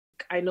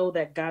I know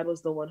that God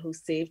was the one who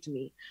saved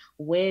me.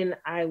 When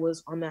I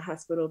was on that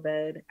hospital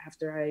bed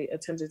after I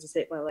attempted to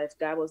save my life,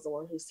 God was the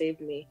one who saved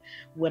me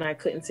when I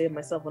couldn't save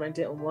myself, when I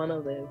didn't want to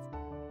live.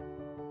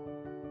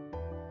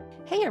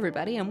 Hey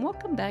everybody, and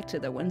welcome back to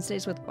the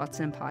Wednesdays with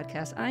Watson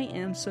podcast. I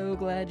am so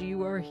glad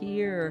you are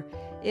here.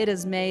 It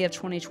is May of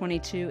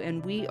 2022,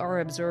 and we are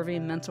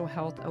observing Mental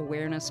Health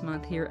Awareness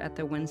Month here at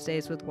the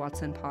Wednesdays with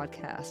Watson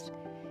podcast.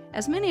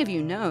 As many of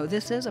you know,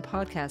 this is a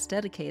podcast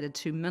dedicated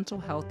to mental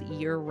health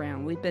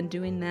year-round. We've been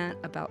doing that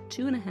about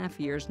 2.5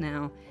 years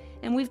now,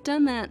 and we've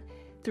done that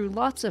through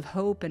lots of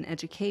hope and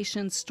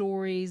education,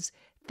 stories,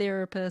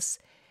 therapists,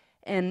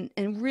 and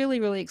really,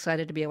 really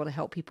excited to be able to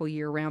help people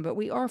year-round. But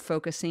we are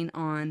focusing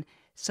on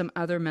some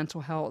other mental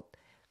health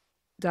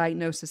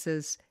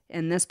diagnoses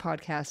in this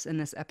podcast, in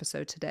this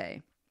episode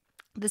today.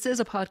 This is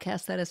a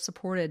podcast that is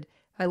supported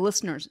by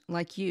listeners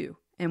like you,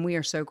 and we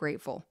are so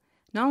grateful.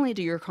 Not only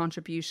do your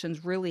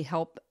contributions really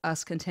help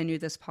us continue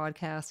this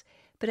podcast,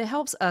 but it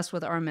helps us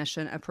with our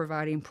mission of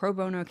providing pro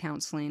bono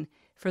counseling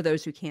for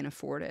those who can't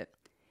afford it.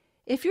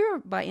 If you're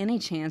by any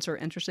chance or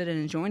interested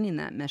in joining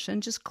that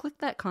mission, just click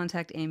that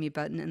Contact Amy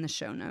button in the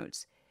show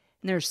notes.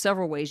 And there are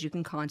several ways you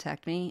can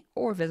contact me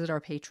or visit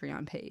our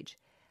Patreon page.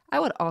 I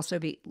would also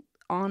be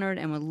honored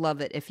and would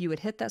love it if you would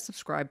hit that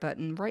subscribe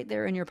button right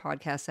there in your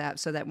podcast app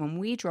so that when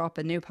we drop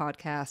a new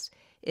podcast,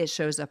 it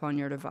shows up on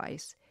your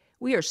device.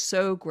 We are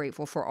so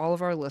grateful for all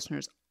of our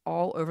listeners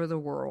all over the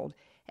world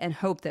and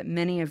hope that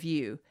many of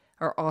you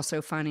are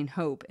also finding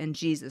hope in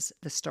Jesus,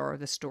 the star of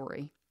the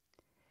story.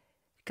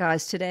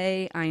 Guys,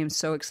 today I am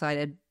so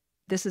excited.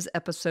 This is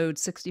episode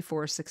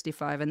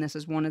 64-65, and this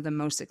is one of the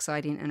most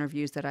exciting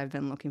interviews that I've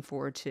been looking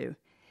forward to.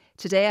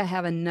 Today I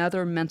have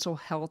another mental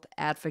health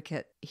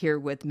advocate here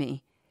with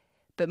me.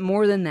 But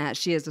more than that,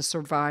 she is a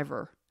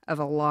survivor of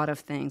a lot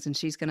of things, and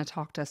she's going to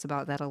talk to us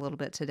about that a little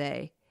bit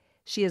today.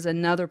 She is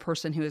another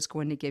person who is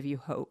going to give you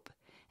hope.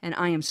 And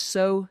I am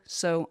so,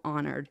 so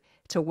honored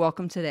to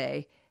welcome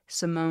today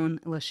Cymone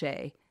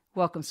Lashae.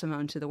 Welcome,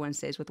 Cymone, to the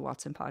Wednesdays with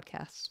Watson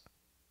podcast.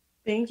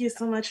 Thank you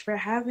so much for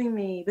having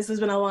me. This has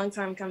been a long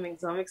time coming,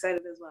 so I'm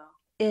excited as well.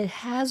 It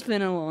has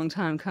been a long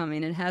time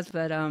coming. It has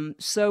been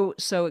so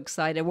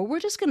excited. Well,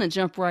 we're just going to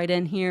jump right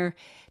in here.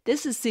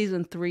 This is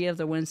season 3 of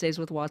the Wednesdays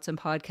with Watson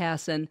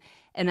podcast.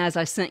 And as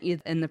I sent you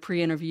in the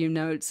pre-interview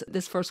notes,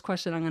 this first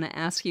question I'm going to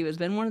ask you has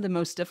been one of the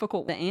most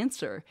difficult to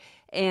answer.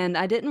 And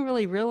I didn't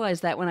really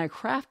realize that when I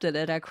crafted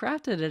it. I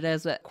crafted it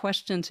as a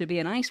question to be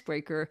an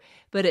icebreaker,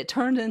 but it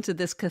turned into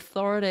this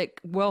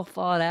cathartic, well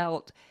thought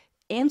out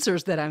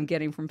answers that I'm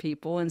getting from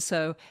people. And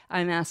so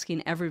I'm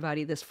asking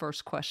everybody this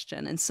first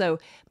question. And so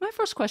my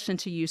first question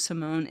to you,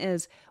 Cymone,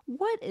 is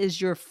what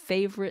is your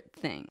favorite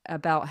thing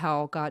about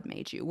how God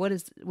made you?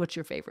 What's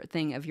your favorite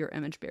thing of your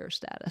image bearer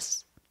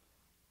status?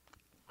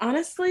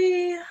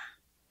 Honestly,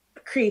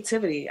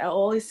 creativity. I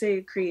always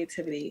say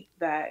creativity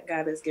that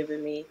God has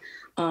given me.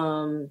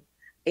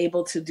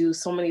 Able to do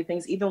so many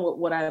things, even with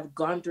what I've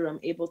gone through, I'm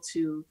able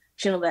to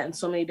channel that in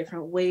so many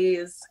different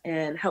ways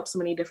and help so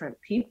many different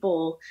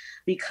people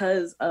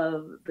because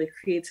of the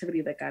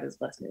creativity that God has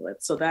blessed me with.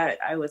 So that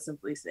I would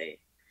simply say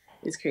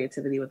is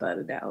creativity without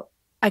a doubt.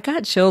 I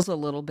got chills a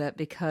little bit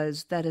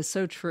because that is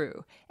so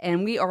true.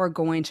 And we are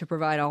going to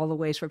provide all the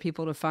ways for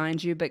people to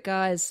find you. But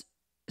guys,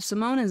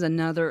 Cymone is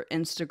another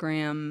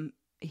Instagram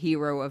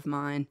hero of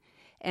mine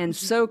and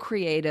so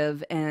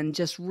creative and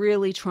just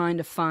really trying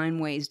to find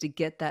ways to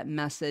get that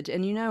message.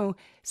 And you know,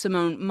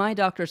 Cymone, my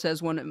doctor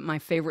says one of my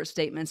favorite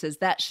statements is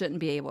that shouldn't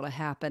be able to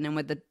happen. And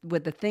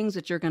with the things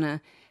that you're going to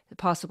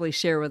possibly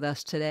share with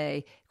us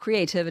today,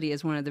 creativity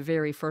is one of the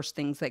very first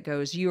things that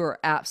goes. You are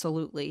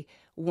absolutely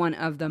one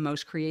of the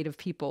most creative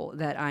people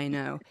that I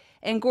know.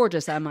 And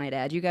gorgeous, I might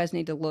add. You guys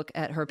need to look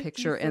at her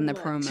picture in the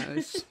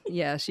promos.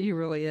 Yeah, she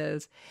really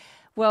is.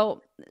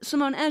 Well,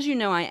 Cymone, as you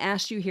know, I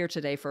asked you here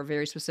today for a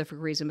very specific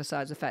reason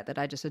besides the fact that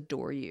I just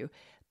adore you.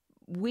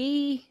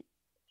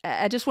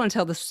 I just want to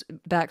tell this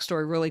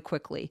backstory really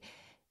quickly.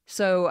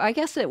 So I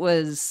guess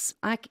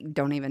I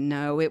don't even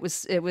know. It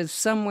was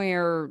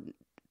somewhere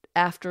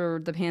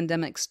after the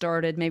pandemic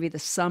started, maybe the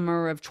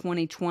summer of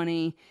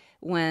 2020,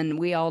 when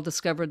we all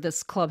discovered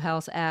this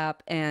Clubhouse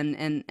app,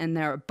 and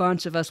there are a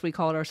bunch of us, we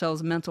called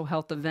ourselves Mental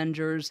Health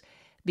Avengers,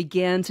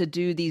 began to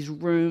do these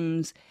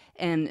rooms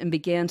and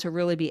began to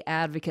really be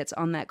advocates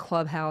on that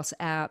Clubhouse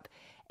app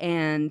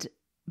and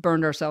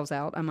burned ourselves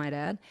out, I might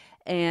add.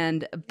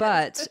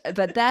 But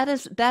that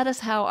is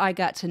how I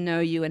got to know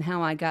you and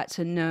how I got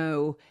to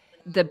know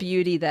the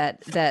beauty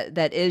that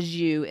is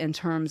you in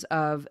terms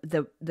of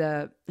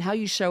the how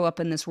you show up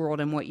in this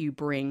world and what you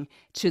bring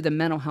to the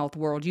mental health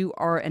world. You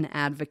are an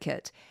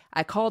advocate.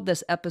 I called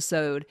this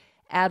episode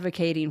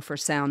Advocating for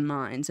Sound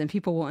Minds, and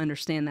people will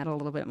understand that a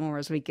little bit more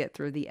as we get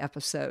through the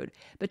episode.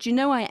 But you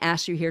know, I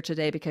asked you here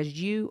today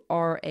because you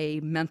are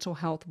a mental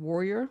health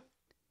warrior.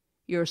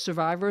 You're a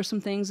survivor of some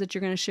things that you're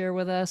going to share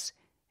with us.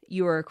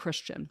 You are a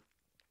Christian.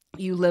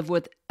 You live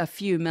with a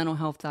few mental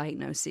health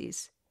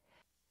diagnoses.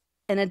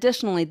 And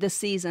additionally, this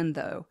season,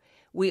 though,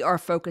 we are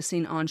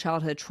focusing on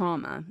childhood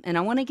trauma. And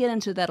I want to get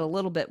into that a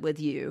little bit with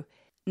you.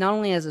 not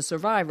only as a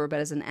survivor, but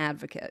as an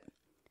advocate.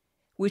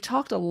 We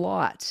talked a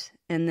lot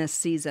in this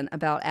season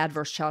about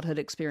adverse childhood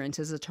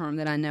experiences, a term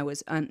that I know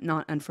is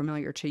not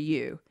unfamiliar to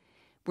you.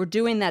 We're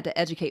doing that to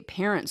educate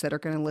parents that are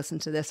going to listen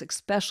to this,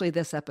 especially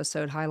this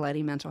episode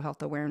highlighting Mental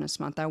Health Awareness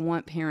Month. I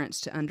want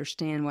parents to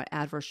understand what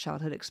adverse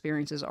childhood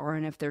experiences are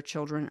and if their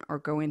children are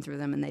going through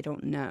them and they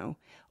don't know.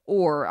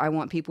 Or I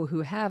want people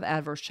who have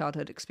adverse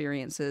childhood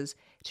experiences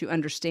to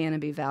understand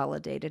and be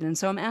validated. And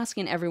so I'm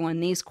asking everyone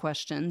these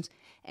questions,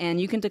 and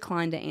you can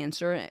decline to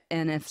answer,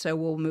 and if so,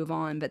 we'll move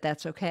on, but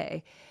that's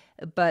okay.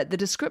 But the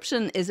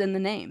description is in the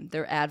name.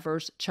 They're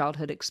adverse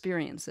childhood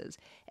experiences,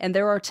 and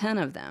there are 10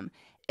 of them.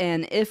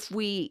 And if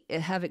we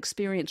have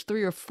experienced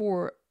 3 or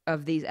 4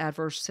 of these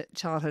adverse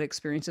childhood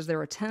experiences, there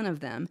are 10 of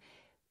them.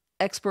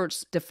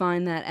 Experts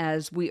define that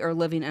as we are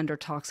living under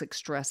toxic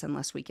stress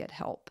unless we get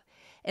help.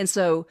 And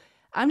so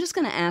I'm just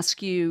going to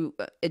ask you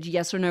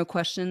yes or no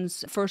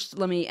questions. First,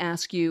 let me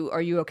ask you,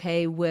 are you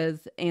okay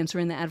with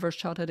answering the adverse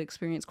childhood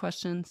experience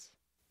questions?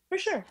 For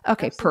sure.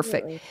 Okay,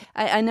 Absolutely. perfect.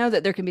 I know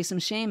that there can be some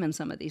shame in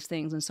some of these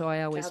things, and so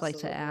I always like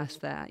to Absolutely. ask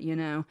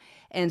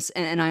that,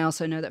 and I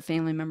also know that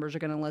family members are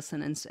going to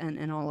listen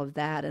and all of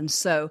that. And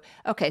so,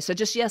 okay, so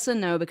just yes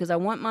and no, because I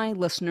want my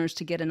listeners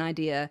to get an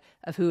idea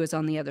of who is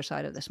on the other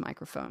side of this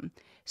microphone.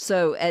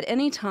 So at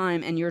any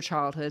time in your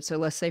childhood, so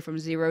let's say from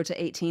 0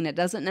 to 18, it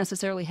doesn't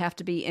necessarily have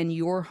to be in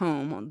your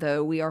home,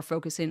 though we are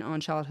focusing on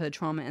childhood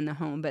trauma in the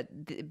home,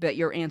 but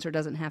your answer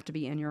doesn't have to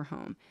be in your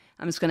home.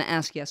 I'm just going to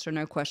ask yes or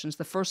no questions.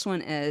 The first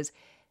one is,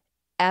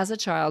 as a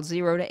child,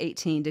 0 to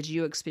 18, did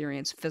you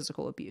experience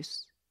physical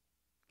abuse?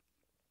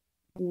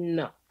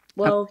 No. Oh,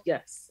 Well,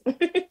 yes.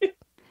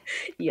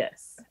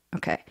 Yes.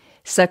 okay.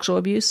 Sexual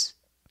abuse?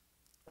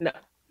 No.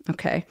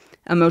 Okay.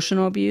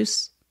 Emotional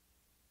abuse?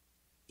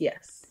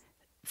 Yes.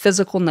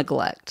 Physical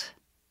neglect?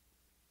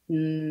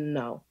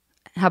 No.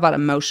 How about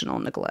emotional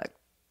neglect?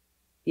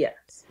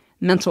 Yes.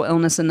 Mental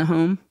illness in the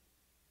home?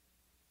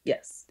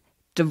 Yes.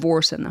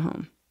 Divorce in the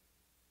home?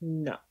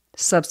 No.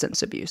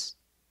 Substance abuse?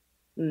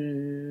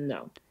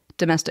 No.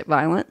 Domestic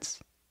violence?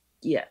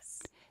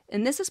 Yes.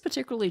 And this is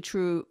particularly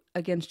true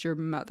against your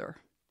mother.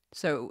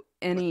 So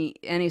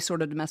any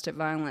sort of domestic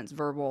violence,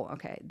 verbal,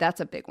 okay, that's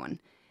a big one.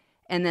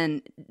 And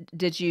then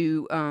did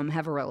you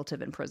have a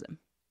relative in prison?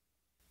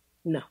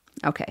 No.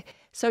 Okay.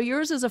 So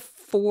yours is a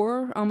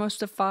 4,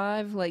 almost a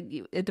 5. Like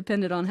it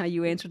depended on how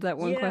you answered that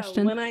one Yeah,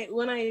 question.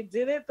 when I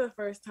did it the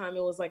first time,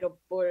 it was like a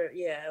border.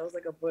 Yeah, it was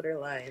like a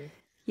borderline.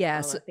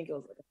 Yes. I think it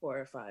was like a 4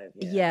 or 5.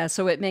 Yeah. Yeah.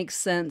 So it makes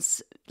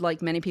sense,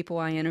 like many people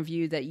I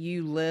interview, that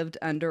you lived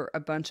under a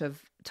bunch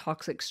of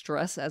toxic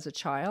stress as a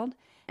child.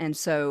 And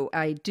so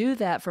I do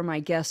that for my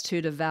guests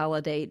too, to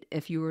validate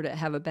if you were to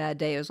have a bad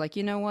day. It was like,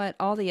 you know what?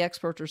 All the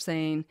experts are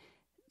saying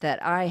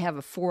that I have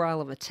a 4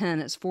 out of a 10.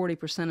 It's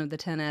 40% of the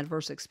 10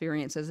 adverse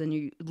experiences, and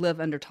you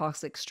live under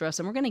toxic stress.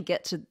 And we're going to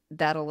get to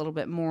that a little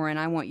bit more. And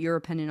I want your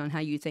opinion on how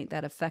you think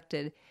that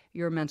affected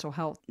your mental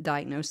health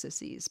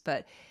diagnoses.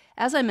 But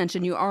as I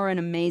mentioned, you are an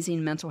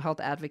amazing mental health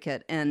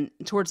advocate. And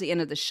towards the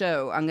end of the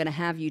show, I'm going to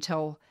have you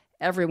tell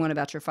everyone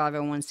about your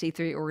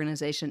 501c3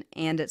 organization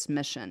and its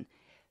mission.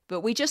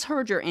 But we just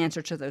heard your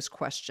answer to those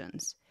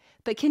questions.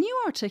 But can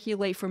you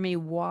articulate for me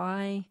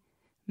why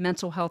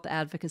mental health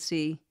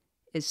advocacy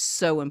is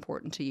so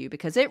important to you?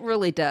 Because it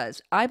really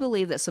does. I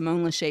believe that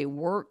Cymone Lashae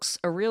works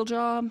a real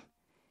job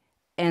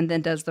and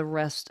then does the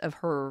rest of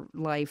her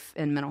life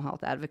in mental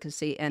health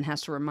advocacy and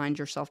has to remind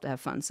yourself to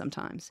have fun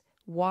sometimes.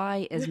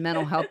 Why is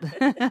mental health,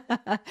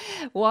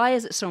 why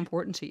is it so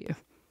important to you?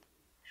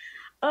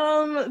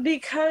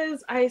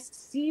 Because I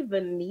see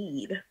the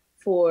need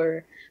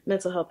for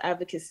mental health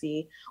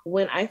advocacy.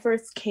 When I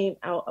first came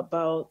out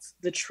about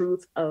the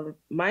truth of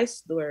my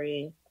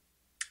story,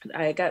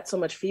 I got so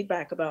much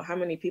feedback about how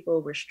many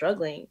people were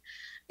struggling.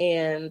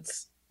 And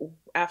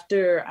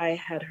after I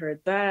had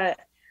heard that,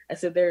 I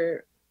said,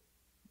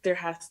 there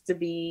has to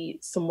be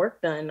some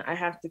work done. I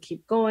have to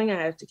keep going.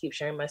 I have to keep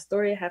sharing my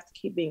story. I have to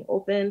keep being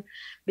open,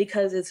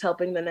 because it's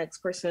helping the next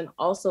person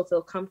also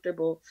feel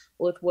comfortable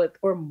with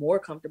or more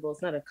comfortable.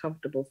 It's not a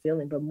comfortable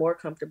feeling, but more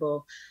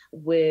comfortable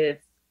with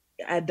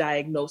a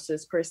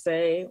diagnosis per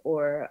se,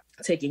 or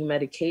taking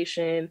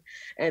medication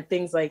and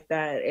things like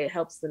that. It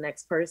helps the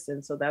next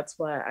person. So that's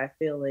why I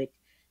feel like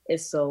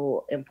it's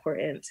so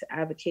important to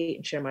advocate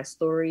and share my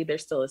story.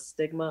 There's still a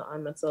stigma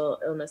on mental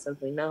illness, as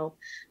we know.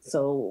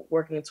 So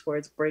working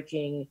towards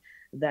breaking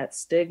that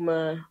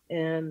stigma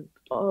and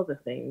all the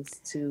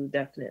things to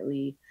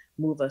definitely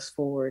move us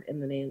forward in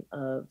the name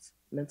of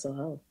mental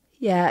health.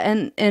 Yeah,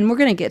 and we're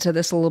going to get to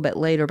this a little bit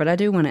later, but I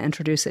do want to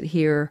introduce it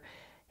here.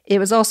 It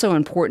was also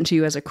important to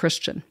you as a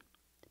Christian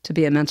to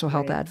be a mental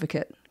health Right.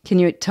 advocate. Can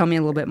you tell me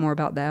a little bit more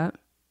about that?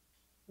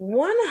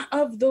 One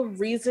of the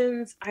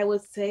reasons I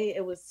would say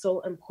it was so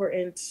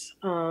important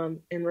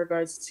in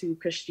regards to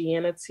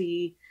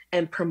Christianity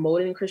and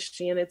promoting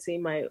Christianity,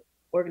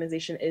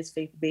 organization is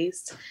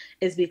faith-based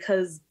is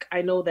because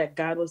I know that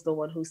God was the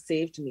one who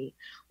saved me.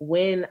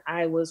 When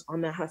I was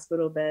on that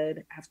hospital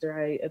bed after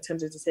I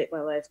attempted to take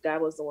my life,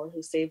 God was the one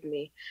who saved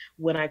me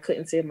when I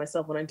couldn't save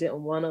myself, when I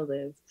didn't want to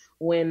live.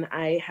 When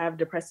I have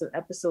depressive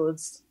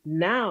episodes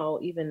now,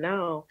 even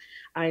now,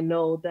 I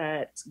know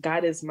that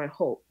God is my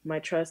hope. My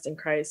trust in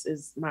Christ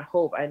is my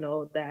hope. I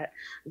know that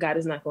God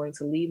is not going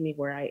to leave me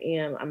where I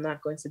am. I'm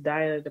not going to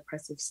die in a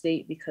depressive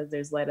state because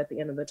there's light at the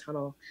end of the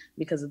tunnel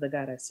because of the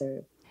God I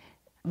serve.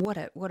 What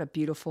a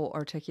beautiful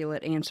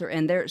articulate answer.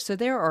 And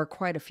there are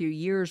quite a few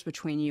years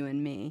between you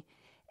and me.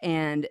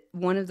 And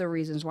one of the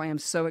reasons why I'm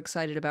so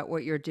excited about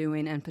what you're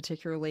doing, and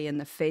particularly in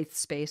the faith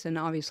space, and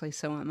obviously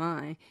so am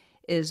I,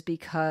 is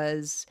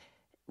because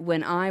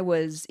when I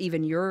was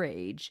even your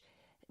age,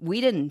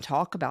 we didn't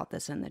talk about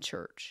this in the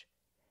church.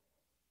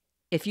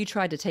 If you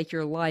tried to take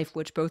your life,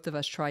 which both of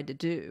us tried to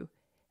do,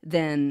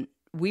 then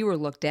we were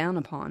looked down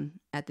upon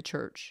at the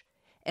church.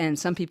 And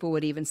some people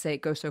would even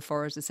go so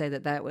far as to say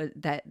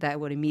that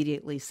would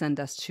immediately send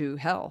us to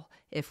hell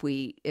if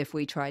we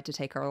tried to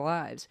take our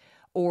lives.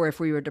 Or if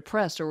we were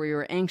depressed or we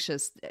were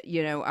anxious,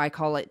 I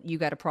call it, you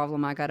got a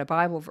problem, I got a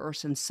Bible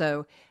verse. And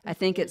so I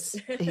think it's,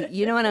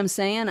 you know what I'm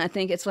saying? I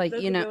think it's like,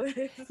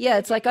 yeah,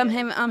 it's like I'm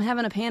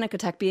having a panic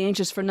attack, be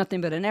anxious for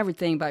nothing but in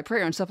everything by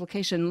prayer and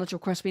supplication, and let your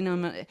requests be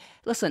known.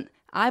 Listen,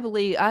 I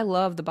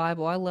love the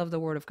Bible, I love the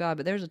Word of God,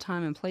 but there's a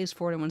time and place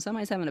for it. And when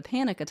somebody's having a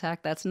panic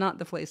attack, that's not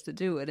the place to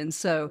do it. And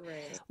so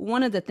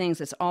one of the things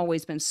that's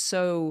always been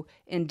so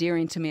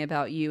endearing to me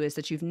about you is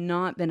that you've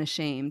not been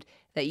ashamed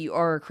that you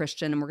are a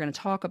Christian. And we're going to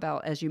talk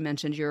about, as you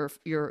mentioned, your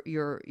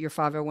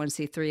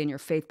 501c3 and your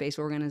faith-based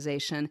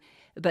organization.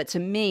 But to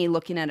me,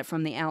 looking at it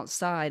from the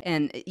outside,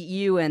 and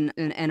you and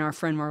our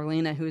friend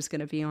Marlena, who's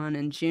going to be on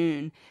in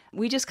June,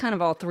 we just kind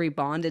of all three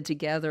bonded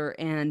together.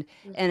 And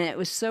it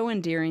was so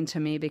endearing to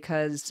me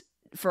because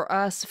for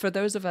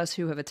those of us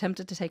who have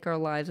attempted to take our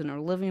lives and are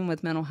living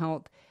with mental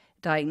health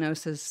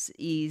diagnoses,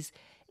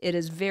 it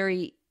is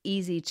very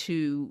easy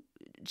to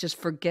just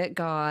forget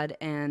God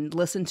and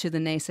listen to the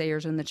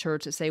naysayers in the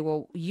church that say,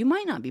 well, you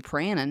might not be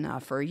praying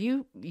enough, or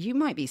you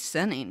might be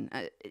sinning.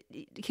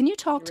 Can you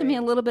talk to me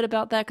a little bit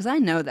about that? Because I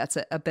know that's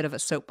a bit of a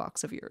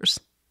soapbox of yours.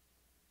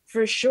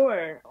 For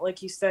sure.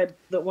 Like you said,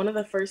 one of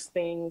the first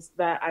things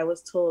that I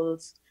was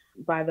told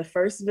by the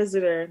first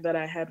visitor that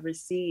I had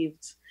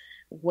received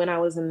when I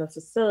was in the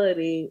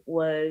facility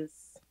was,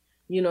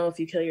 if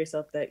you kill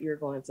yourself, that you're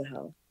going to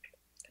hell.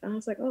 I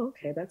was like, oh,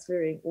 okay, that's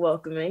very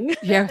welcoming.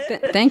 Yeah,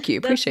 thank you.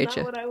 Appreciate That's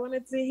you. not what I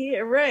wanted to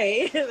hear.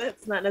 Right.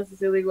 That's not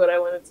necessarily what I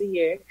wanted to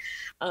hear.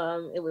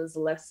 It was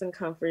less than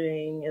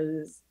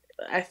comforting.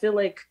 I feel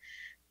like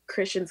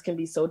Christians can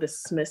be so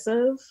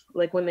dismissive.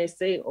 Like when they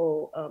say,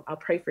 I'll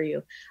pray for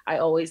you.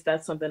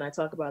 That's something I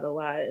talk about a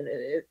lot. And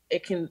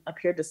it can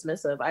appear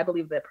dismissive. I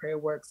believe that prayer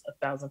works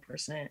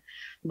 1,000%,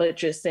 but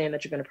just saying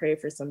that you're going to pray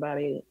for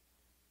somebody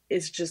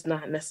is just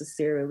not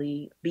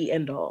necessarily the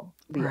end all.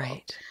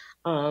 Right.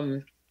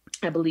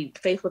 I believe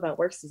faith without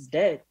works is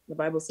dead. The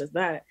Bible says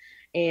that.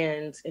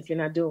 And if you're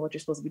not doing what you're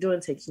supposed to be doing,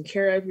 taking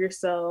care of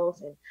yourself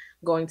and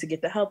going to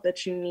get the help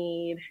that you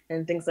need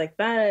and things like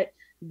that,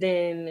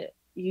 then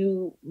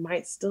you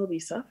might still be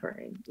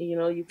suffering.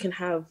 You can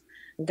have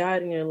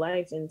God in your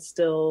life and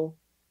still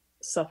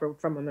suffer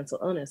from a mental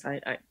illness.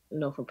 I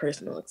know from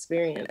personal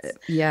experience.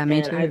 Yeah,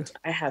 me too.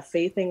 I have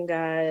faith in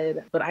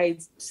God, but I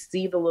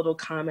see the little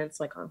comments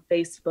like on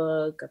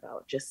Facebook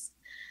about just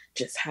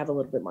have a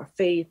little bit more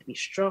faith, be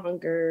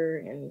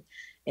stronger,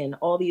 and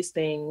all these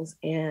things.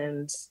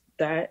 And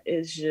that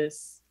is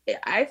just,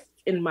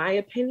 in my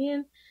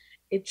opinion,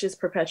 it just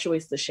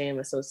perpetuates the shame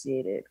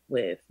associated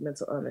with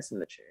mental illness in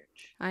the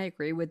church. I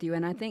agree with you.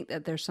 And I think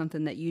that there's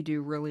something that you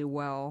do really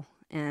well.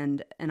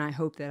 And I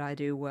hope that I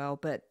do well,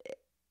 but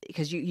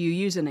because you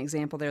use an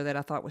example there that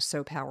I thought was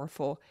so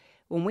powerful.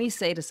 When we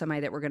say to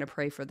somebody that we're going to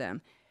pray for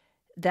them,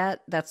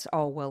 that's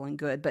all well and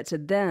good, but to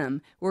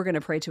them, we're going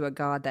to pray to a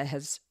God that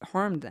has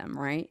harmed them,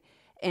 right?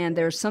 And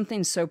there's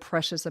something so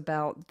precious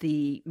about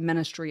the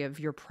ministry of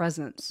your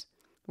presence,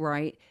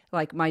 right?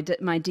 Like my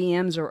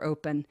DMs are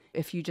open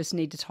if you just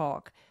need to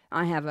talk.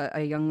 I have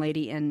a young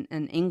lady in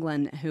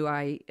England who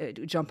I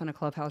jump in a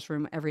clubhouse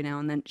room every now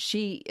and then.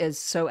 She is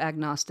so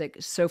agnostic,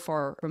 so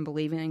far from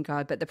believing in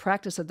God, but the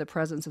practice of the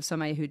presence of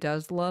somebody who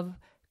does love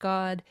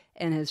God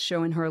and is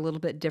showing her a little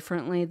bit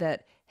differently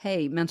that,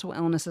 hey, mental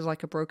illness is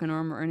like a broken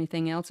arm or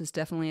anything else. It's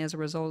definitely as a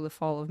result of the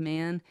fall of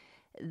man.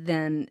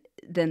 Then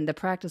the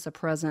practice of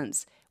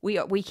presence,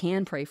 we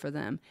can pray for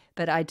them.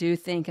 But I do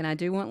think, and I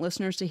do want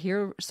listeners to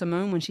hear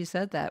Cymone when she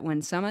said that,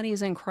 when somebody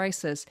is in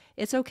crisis,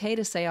 it's okay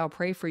to say, I'll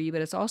pray for you, but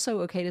it's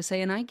also okay to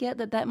say, and I get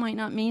that might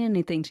not mean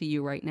anything to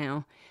you right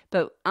now,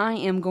 but I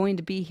am going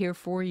to be here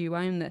for you.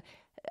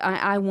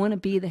 I want to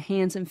be the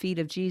hands and feet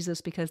of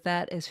Jesus because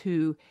that is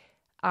who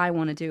I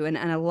want to do. And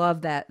I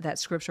love that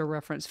scripture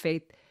reference,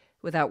 faith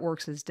without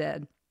works is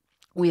dead.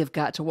 We have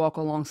got to walk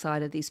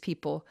alongside of these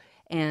people.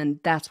 And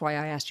that's why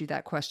I asked you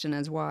that question,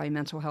 as why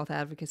mental health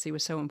advocacy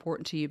was so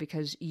important to you,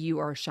 because you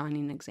are a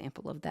shining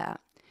example of that.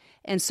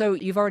 And so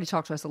you've already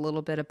talked to us a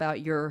little bit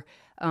about your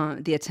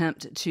the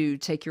attempt to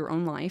take your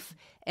own life.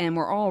 And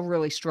we're all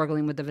really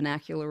struggling with the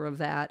vernacular of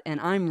that. And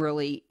I'm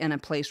really in a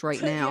place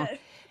right now.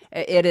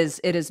 Yeah. It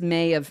is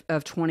May of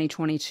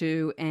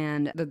 2022,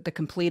 and the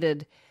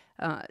completed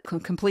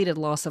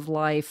loss of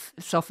life,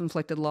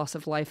 self-inflicted loss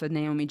of life of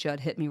Naomi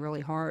Judd hit me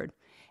really hard.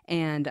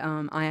 And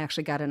I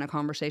actually got in a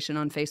conversation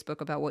on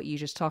Facebook about what you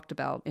just talked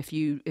about. If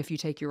you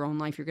take your own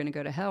life, you're going to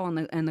go to hell.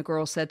 And the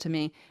girl said to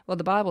me, "Well,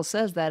 the Bible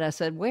says that." I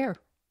said, "Where?"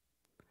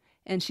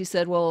 And she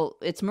said, "Well,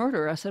 it's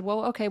murder." I said,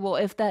 "Well, okay, well,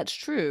 if that's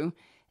true,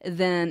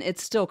 then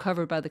it's still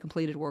covered by the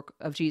completed work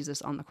of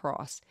Jesus on the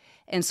cross."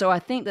 And so I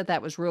think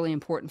that was really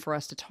important for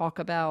us to talk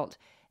about.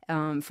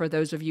 For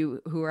those of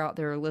you who are out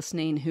there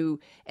listening,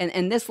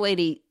 and this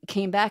lady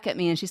came back at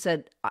me and she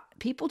said,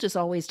 "People just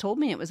always told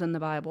me it was in the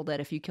Bible that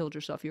if you killed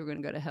yourself, you were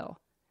going to go to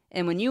hell.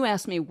 And when you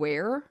asked me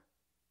where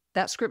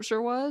that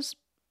scripture was,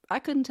 I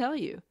couldn't tell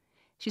you."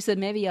 She said,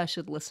 "Maybe I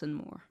should listen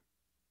more."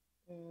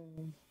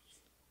 Mm.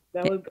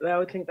 I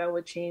would think that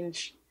would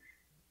change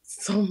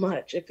so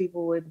much if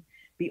people would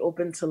be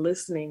open to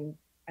listening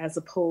as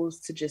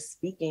opposed to just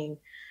speaking.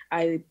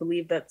 I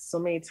believe that so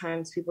many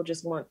times people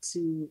just want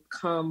to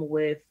come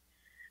with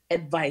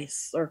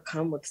advice or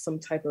come with some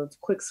type of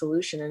quick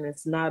solution, and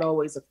it's not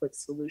always a quick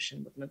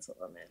solution with mental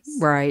illness.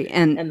 Right.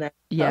 And And that's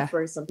yeah. tough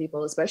for some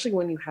people, especially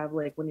when you have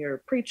like when you're a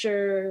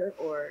preacher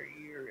or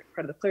you're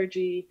part of the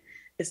clergy.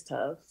 It's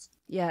tough.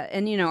 Yeah,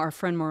 and our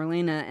friend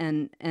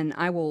Marlena, and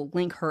I will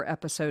link her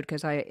episode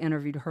because I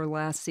interviewed her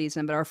last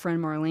season, but our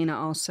friend Marlena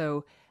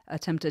also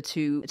attempted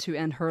to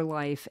end her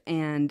life,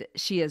 and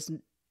she's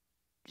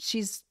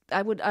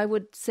I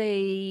would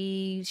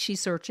say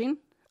she's searching.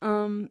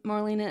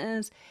 Marlena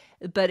is,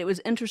 but it was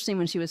interesting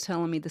when she was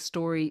telling me the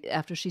story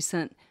after she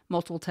sent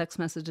multiple text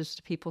messages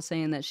to people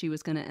saying that she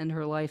was going to end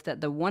her life. That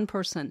the one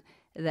person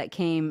that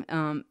came,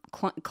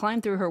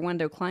 climbed through her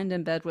window, climbed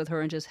in bed with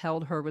her, and just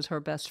held her was her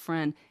best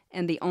friend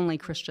and the only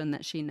Christian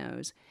that she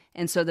knows.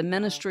 And so the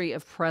ministry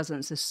of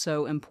presence is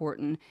so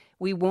important.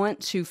 We want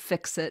to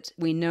fix it.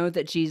 We know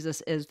that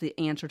Jesus is the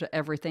answer to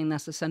everything.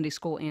 That's the Sunday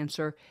school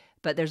answer.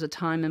 But there's a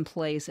time and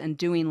place, and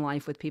doing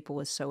life with people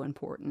is so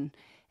important.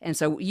 And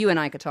so you and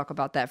I could talk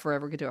about that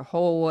forever. We could do a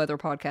whole other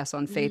podcast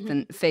on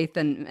faith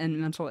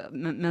and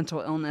mental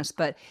illness.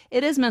 But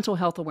it is Mental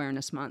Health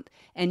Awareness Month,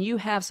 and you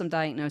have some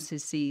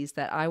diagnoses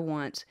that I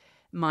want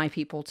my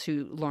people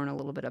to learn a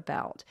little bit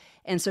about.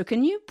 And so,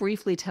 can you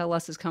briefly tell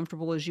us, as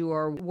comfortable as you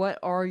are, what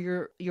are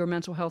your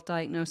mental health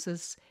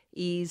diagnoses,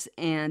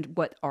 and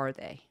what are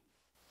they?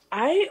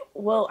 I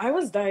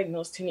was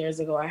diagnosed 10 years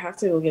ago. I have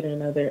to go get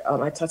another.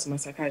 I talked to my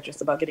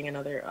psychiatrist about getting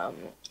another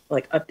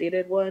like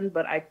updated one,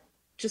 but I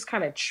just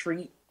kind of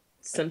treat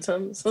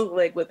symptoms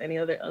like with any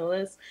other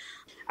illness.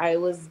 I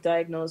was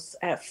diagnosed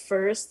at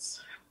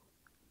first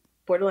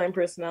borderline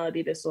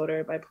personality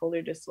disorder,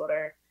 bipolar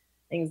disorder,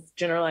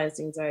 generalized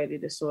anxiety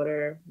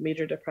disorder,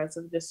 major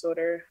depressive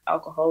disorder,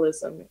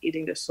 alcoholism,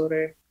 eating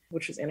disorder,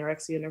 which was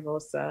anorexia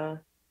nervosa,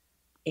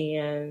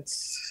 and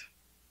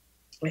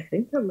I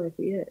think that might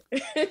be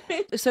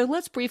it. So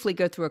let's briefly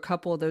go through a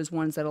couple of those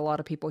ones that a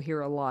lot of people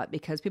hear a lot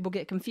because people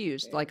get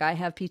confused. Yeah. Like I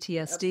have PTSD.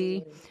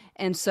 Absolutely.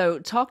 And so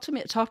talk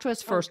to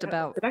us first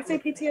about. Did I say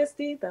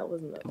PTSD? That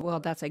wasn't it.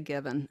 Well, that's a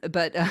given.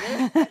 But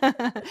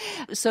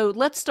so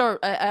let's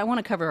start. I want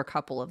to cover a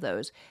couple of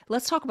those.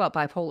 Let's talk about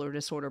bipolar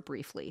disorder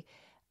briefly.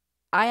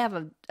 I have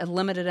a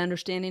limited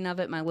understanding of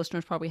it. My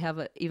listeners probably have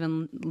an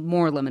even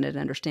more limited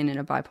understanding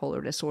of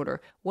bipolar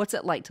disorder. What's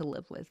it like to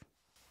live with?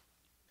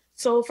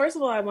 So first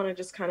of all, I want to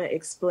just kind of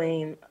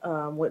explain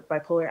what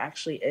bipolar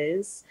actually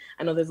is.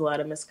 I know there's a lot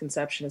of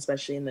misconception,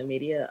 especially in the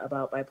media,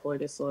 about bipolar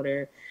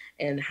disorder,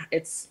 and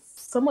it's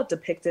somewhat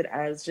depicted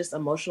as just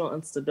emotional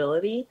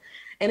instability.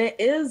 And it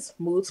is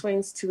mood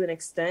swings to an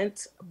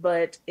extent,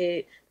 but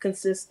it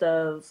consists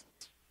of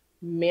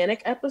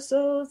manic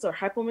episodes or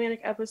hypomanic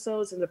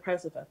episodes and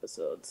depressive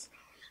episodes.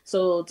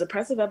 So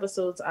depressive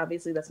episodes,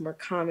 obviously that's more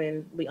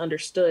commonly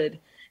understood,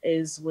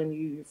 is when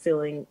you're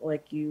feeling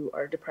like you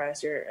are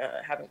depressed, you're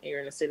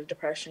in a state of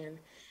depression,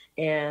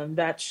 and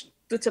that's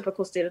the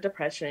typical state of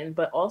depression.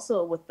 But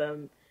also with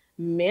the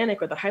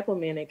manic or the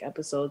hypomanic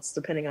episodes,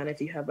 depending on if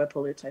you have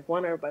bipolar type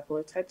 1 or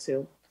bipolar type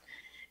 2,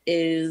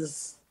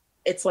 it's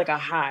like a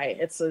high.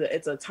 It's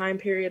a time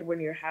period when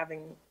you're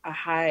having a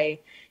high.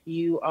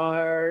 You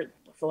are,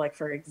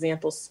 for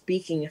example,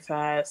 speaking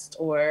fast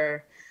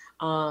or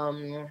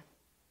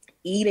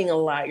eating a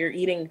lot. Your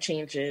eating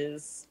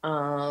changes.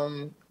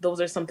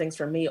 Those are some things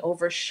for me.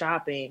 Over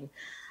shopping,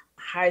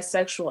 high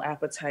sexual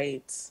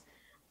appetites.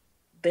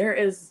 There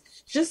is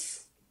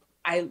just,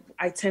 I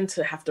tend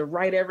to have to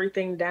write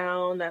everything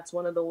down. That's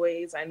one of the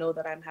ways I know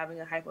that I'm having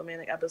a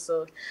hypomanic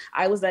episode.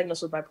 I was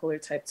diagnosed with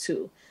bipolar type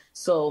 2.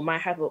 So I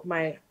have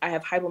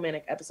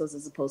hypomanic episodes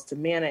as opposed to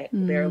manic.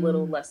 They're a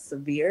little less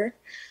severe,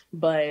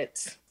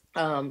 but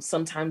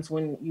sometimes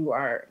when you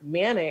are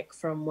manic,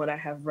 from what I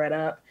have read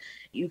up,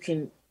 you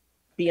can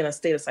be in a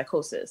state of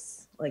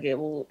psychosis. Like it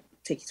will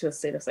take you to a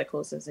state of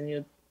psychosis and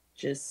you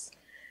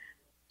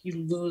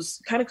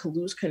lose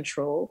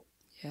control.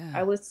 Yeah.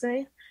 I would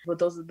say. But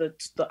those are the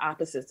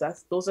opposites.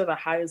 Those are the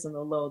highs and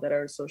the low that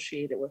are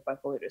associated with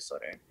bipolar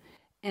disorder.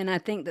 And I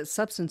think that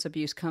substance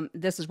abuse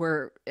this is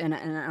where, and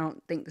I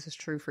don't think this is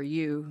true for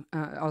you,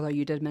 although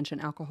you did mention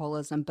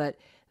alcoholism, but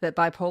that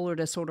bipolar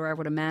disorder, I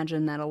would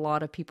imagine that a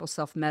lot of people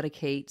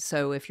self-medicate.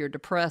 So if you're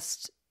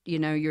depressed,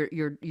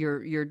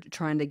 you're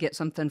trying to get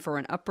something for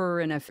an upper,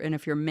 and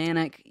if you're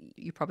manic,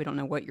 you probably don't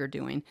know what you're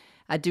doing.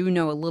 I do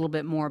know a little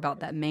bit more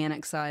about that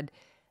manic side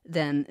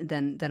than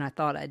I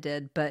thought I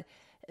did, but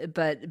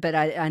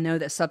I know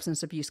that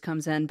substance abuse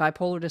comes in.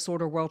 Bipolar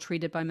disorder, well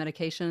treated by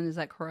medication, is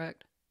that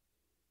correct?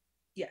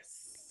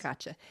 Yes.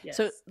 Gotcha.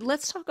 So Yes.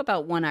 let's talk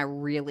about one I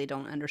really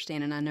don't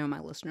understand, and I know my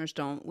listeners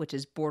don't, which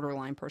is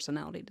borderline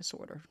personality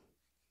disorder.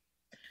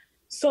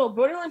 So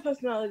borderline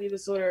personality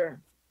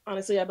disorder,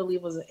 honestly, I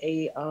believe was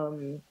a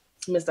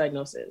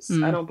misdiagnosis.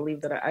 I Mm. don't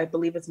believe that. I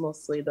believe it's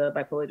mostly the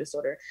bipolar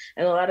disorder,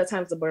 and a lot of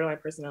times the borderline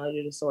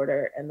personality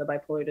disorder and the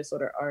bipolar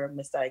disorder are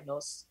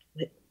misdiagnosed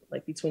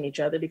like between each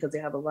other because they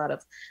have a lot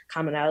of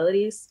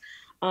commonalities.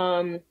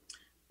 Um,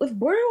 with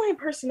borderline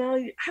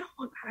personality,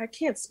 I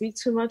can't speak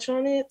too much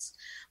on it,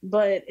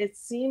 but it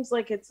seems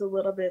like it's a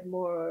little bit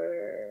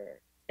more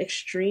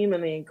extreme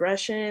in the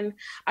aggression.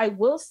 I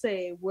will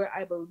say where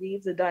I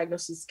believe the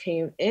diagnosis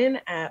came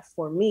in at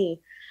for me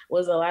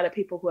was a lot of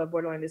people who have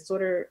borderline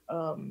disorder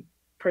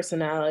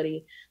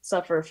personality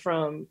suffer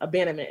from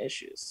abandonment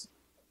issues.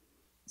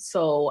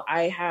 So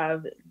I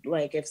have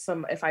like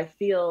if I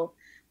feel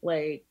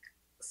like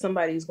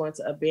somebody's going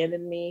to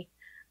abandon me,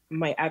 I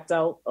might act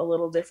out a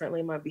little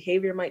differently. My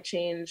behavior might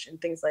change and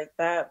things like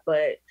that.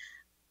 But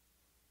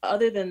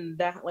other than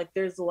that, like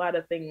there's a lot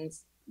of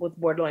things with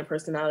borderline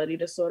personality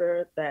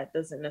disorder that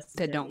doesn't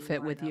That don't necessarily fit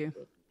line with up you.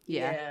 with.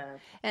 Yeah. Yeah.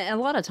 And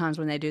a lot of times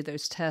when they do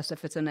those tests,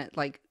 if it's in it,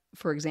 like,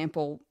 for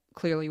example,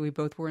 clearly we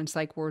both were in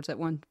psych wards at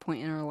one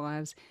point in our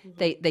lives,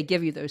 Mm-hmm. they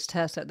give you those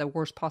tests at the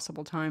worst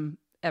possible time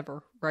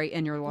ever, right,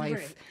 in your life.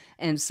 Right.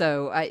 And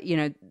so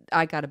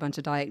I got a bunch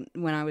of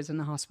when I was in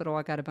the hospital,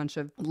 I got a bunch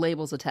of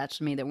labels attached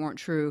to me that weren't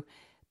true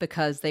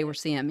because they were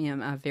seeing me at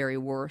my very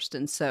worst.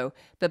 And so,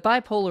 but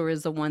bipolar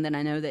is the one that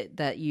I know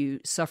that you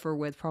suffer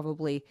with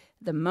probably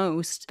the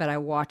most, but I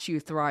watch you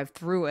thrive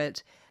through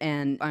it.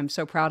 And I'm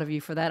so proud of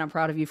you for that. I'm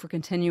proud of you for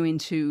continuing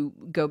to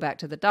go back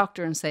to the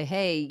doctor and say,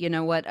 hey, you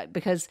know what?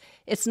 Because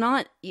it's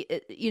not,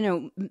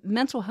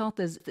 mental health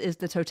is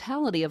the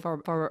totality of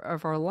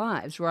our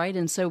lives, right?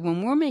 And so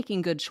when we're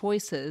making good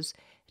choices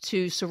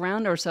to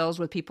surround ourselves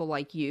with people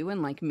like you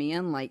and like me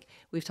and like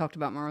we've talked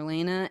about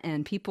Marlena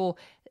and people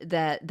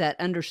that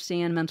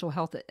understand mental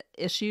health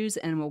issues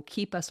and will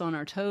keep us on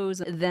our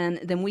toes,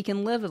 then we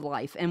can live a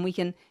life and we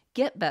can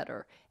get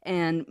better,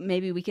 and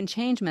maybe we can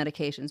change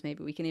medications.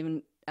 Maybe we can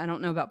even, I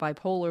don't know about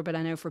bipolar, but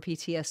I know for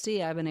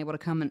PTSD I've been able to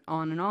come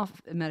on and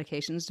off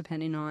medications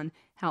depending on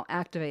how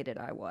activated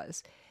I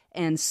was.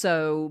 And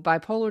so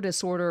bipolar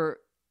disorder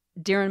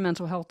during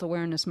Mental Health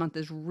Awareness Month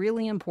is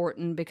really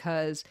important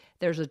because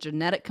there's a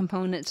genetic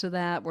component to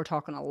that. We're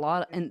talking a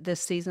lot in this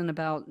season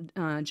about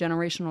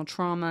generational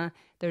trauma.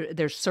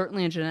 There's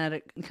certainly a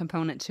genetic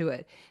component to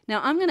it. Now,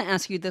 I'm going to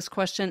ask you this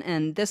question,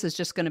 and this is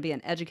just going to be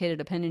an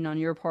educated opinion on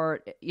your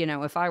part. You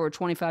know, if I were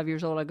 25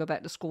 years old, I'd go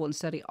back to school and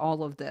study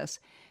all of this.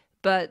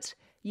 But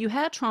you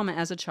had trauma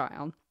as a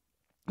child.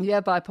 You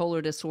have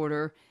bipolar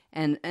disorder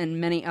and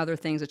many other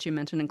things that you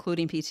mentioned,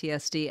 including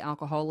PTSD,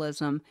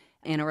 alcoholism,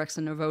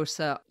 anorexia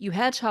nervosa. You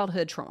had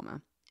childhood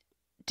trauma.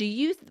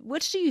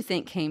 Which do you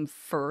think came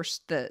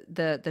first,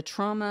 the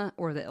trauma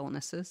or the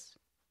illnesses?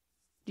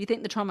 Do you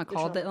think the trauma The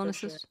caused the trauma for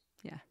sure. illnesses?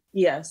 Yeah.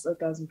 Yes,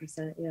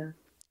 1,000%. Yeah.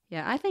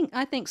 Yeah,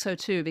 I think so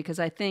too, because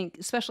I think,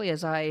 especially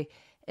as I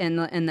in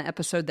the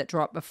episode that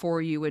dropped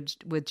before you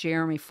with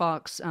Jeremy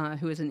Fox,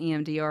 who is an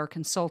EMDR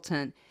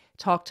consultant,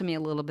 talked to me a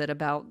little bit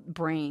about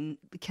brain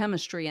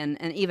chemistry, and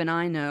even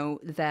I know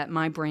that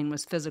my brain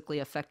was physically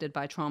affected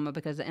by trauma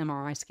because the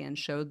MRI scan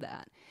showed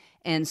that.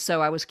 And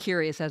so I was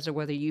curious as to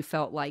whether you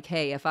felt like,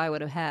 hey, if I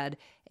would have had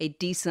a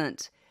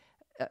decent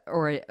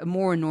or a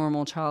more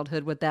normal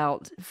childhood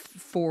without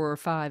 4 or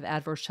 5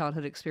 adverse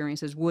childhood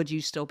experiences, would you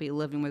still be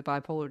living with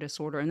bipolar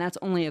disorder? And that's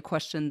only a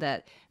question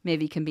that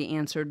maybe can be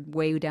answered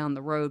way down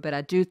the road, but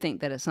I do think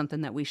that it's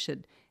something that we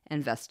should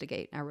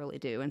investigate. I really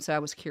do. And so I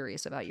was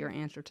curious about your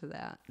answer to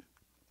that.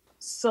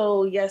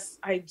 So, yes,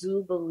 I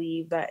do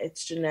believe that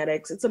it's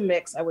genetics. It's a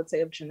mix, I would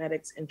say, of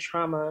genetics and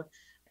trauma.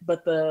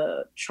 But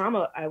the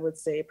trauma, I would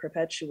say,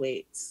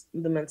 perpetuates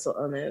the mental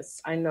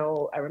illness. I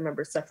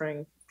remember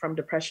suffering from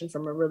depression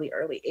from a really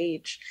early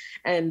age.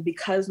 And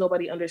because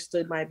nobody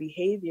understood my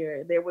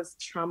behavior, there was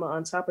trauma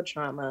on top of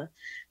trauma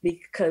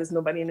because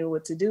nobody knew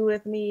what to do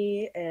with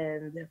me.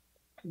 And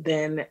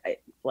then,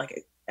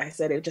 like I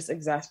said, it just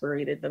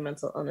exasperated the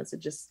mental illness.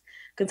 It just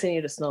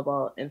continued to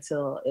snowball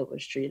until it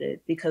was treated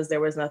because there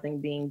was nothing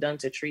being done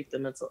to treat the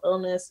mental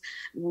illness.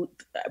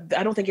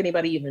 I don't think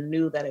anybody even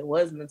knew that it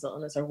was mental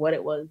illness or what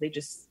it was. They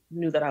just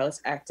knew that I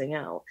was acting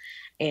out.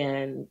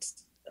 And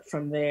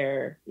from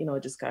there,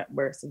 it just got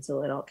worse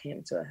until it all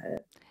came to a head.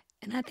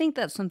 And I think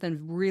that's something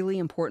really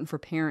important for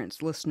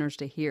parents, listeners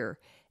to hear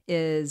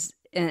is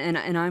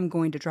and I'm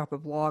going to drop a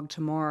blog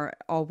tomorrow.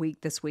 All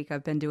week this week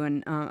I've been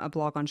doing a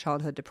blog on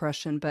childhood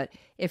depression. But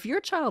if your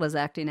child is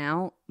acting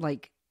out,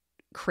 like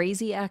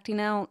crazy acting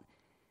out,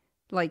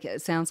 like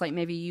it sounds like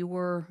maybe you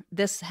were,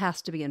 this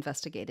has to be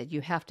investigated.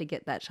 You have to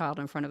get that child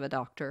in front of a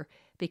doctor,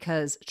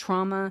 because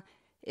trauma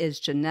is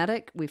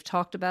genetic. We've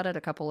talked about it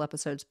a couple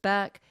episodes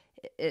back.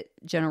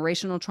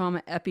 Generational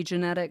trauma,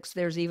 epigenetics.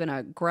 There's even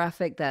a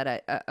graphic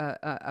that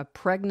a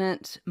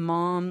pregnant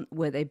mom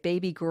with a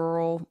baby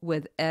girl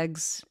with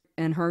eggs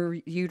in her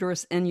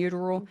uterus, in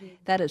utero, Mm-hmm.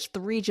 that is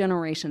 3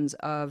 generations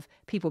of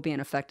people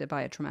being affected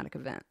by a traumatic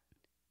event.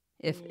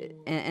 If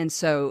and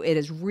so it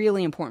is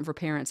really important for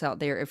parents out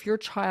there, if your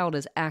child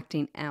is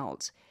acting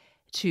out,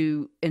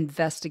 to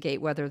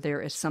investigate whether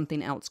there is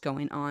something else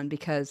going on,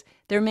 because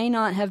there may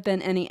not have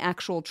been any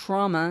actual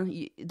trauma.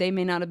 They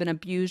may not have been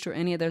abused or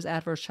any of those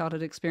adverse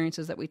childhood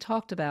experiences that we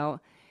talked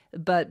about,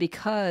 but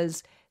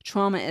because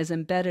trauma is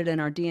embedded in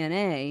our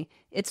DNA,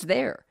 it's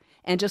there.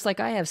 And just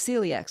like I have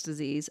celiac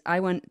disease, I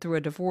went through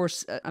a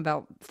divorce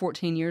about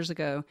 14 years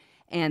ago,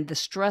 and the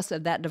stress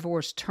of that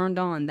divorce turned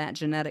on that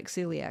genetic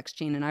celiac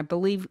gene. And I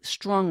believe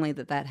strongly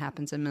that that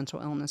happens in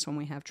mental illness when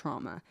we have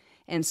trauma.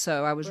 And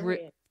so I was,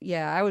 Right.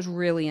 yeah, I was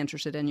really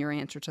interested in your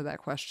answer to that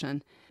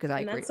question, because I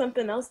And agree. that's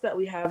something else that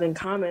we have in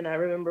common. I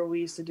remember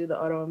we used to do the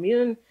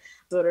autoimmune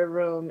disorder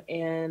room,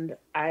 and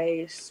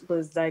I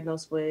was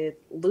diagnosed with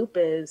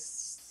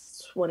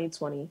lupus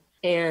 2020.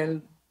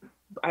 And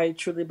I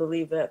truly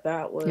believe that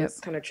that Yep. was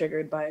kind of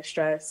triggered by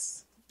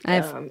stress,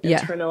 Yeah.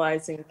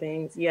 internalizing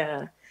things.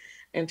 Yeah,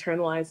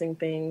 internalizing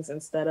things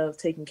instead of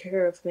taking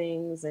care of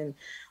things. And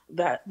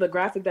that the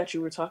graphic that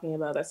you were talking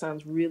about, that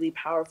sounds really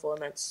powerful,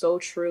 and that's so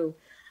true,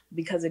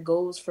 because it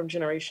goes from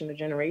generation to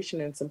generation.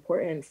 And it's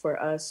important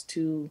for us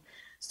to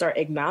start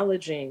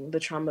acknowledging the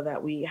trauma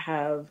that we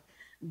have,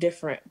 the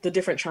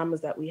different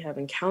traumas that we have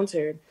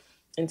encountered,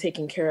 and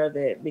taking care of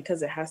it,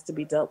 because it has to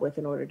be dealt with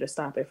in order to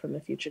stop it from the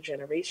future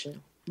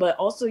generation. But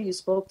also, you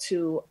spoke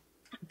to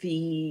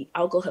the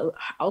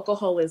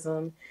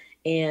alcoholism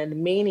and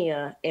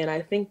mania, and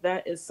I think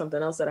that is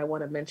something else that I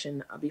want to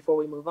mention before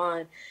we move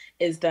on,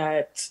 is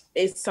that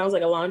it sounds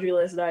like a laundry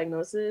list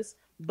diagnosis,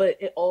 but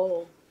it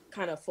all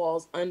kind of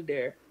falls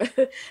under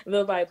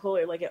the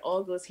bipolar. Like, it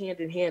all goes hand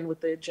in hand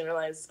with the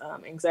generalized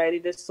anxiety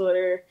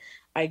disorder.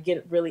 I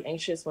get really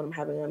anxious when I'm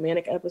having a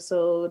manic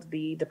episode.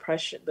 The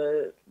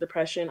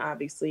depression,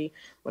 obviously,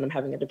 when I'm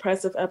having a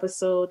depressive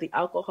episode. The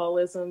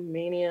alcoholism,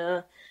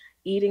 mania,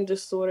 eating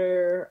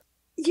disorder.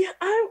 Yeah,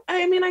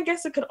 I mean, I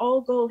guess it could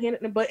all go hand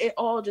in, but it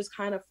all just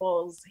kind of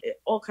falls. It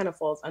all kind of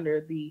falls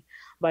under the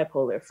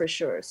bipolar for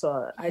sure.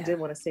 So I Yeah. did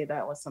want to say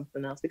that was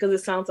something else, because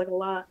it sounds like a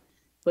lot,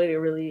 but it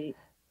really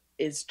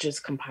is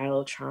just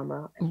compiled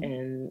trauma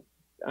and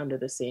under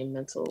the same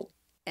mental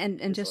And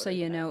just so disorder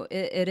you that know,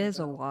 it comes is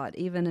a out. lot.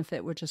 Even if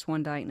it were just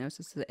one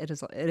diagnosis, it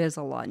is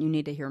a lot. You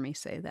need to hear me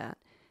say that.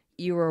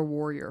 You are a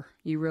warrior.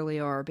 You really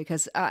are,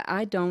 because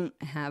I don't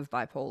have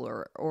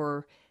bipolar,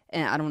 or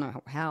and I don't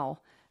know how.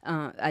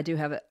 I do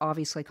have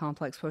obviously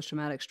complex post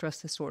traumatic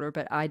stress disorder,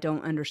 but I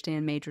don't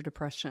understand major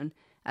depression.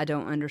 I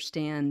don't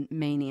understand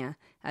mania.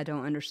 I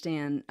don't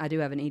understand. I do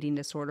have an eating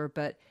disorder,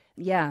 but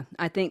yeah,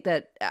 I think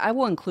that I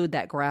will include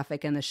that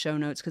graphic in the show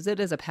notes, because it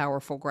is a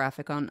powerful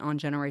graphic on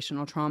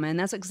generational trauma, and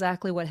that's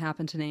exactly what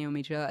happened to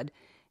Naomi Judd.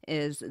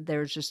 Is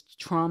there's just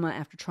trauma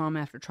after trauma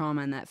after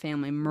trauma in that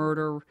family,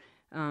 murder,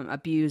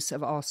 abuse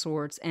of all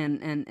sorts,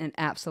 and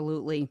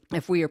absolutely,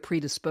 if we are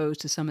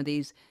predisposed to some of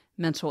these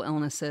mental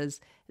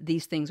illnesses,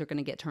 these things are going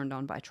to get turned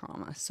on by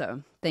trauma.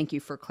 So thank you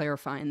for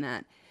clarifying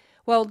that.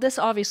 Well, this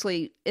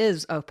obviously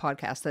is a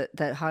podcast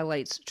that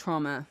highlights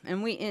trauma,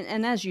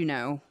 and as you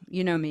know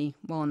me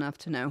well enough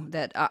to know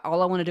that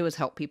all I want to do is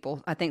help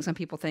people. I think some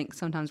people think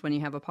sometimes when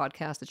you have a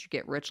podcast that you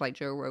get rich like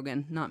Joe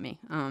Rogan. Not me.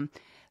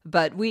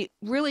 But we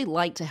really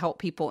like to help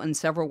people in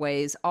several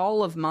ways.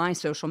 All of my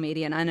social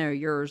media, and I know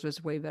yours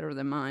was way better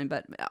than mine,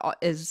 but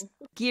is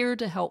geared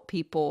to help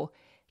people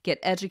get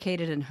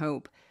educated and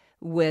hope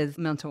with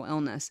mental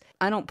illness.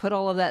 I don't put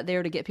all of that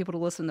there to get people to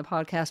listen to the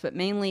podcast, but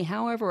mainly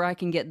however I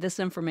can get this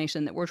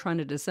information that we're trying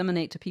to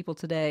disseminate to people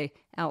today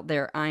out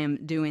there, I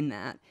am doing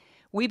that.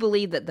 We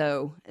believe that,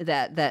 though,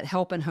 that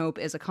help and hope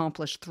is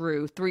accomplished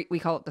through three, we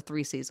call it the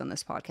 3 C's on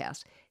this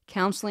podcast: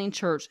 counseling,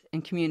 church,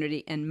 and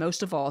community, and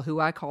most of all, who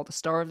I call the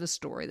star of the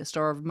story, the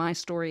star of my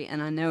story,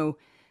 and I know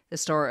the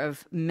star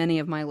of many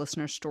of my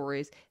listeners'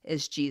 stories,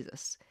 is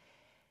Jesus.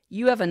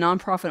 You have a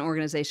nonprofit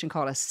organization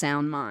called A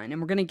Sound Mind,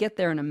 and we're going to get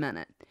there in a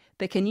minute.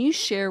 But can you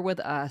share with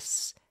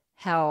us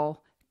how,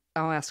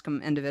 I'll ask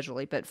them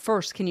individually, but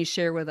first, can you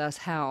share with us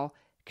how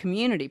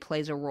community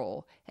plays a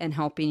role in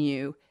helping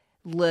you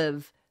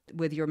live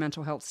with your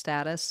mental health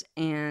status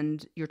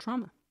and your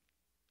trauma?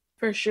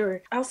 For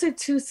sure. I'll say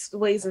two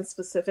ways in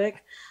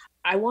specific.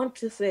 I want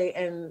to say,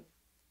 and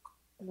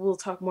we'll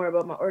talk more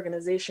about my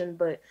organization,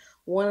 but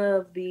one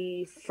of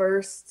the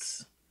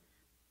first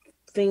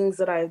things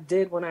that I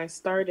did when I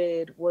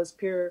started was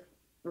peer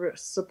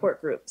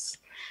support groups.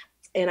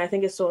 And I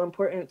think it's so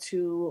important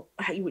to,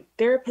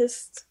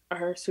 therapists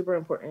are super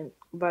important,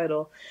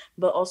 vital,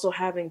 but also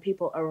having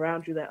people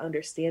around you that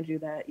understand you,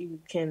 that you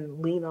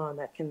can lean on,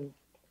 that can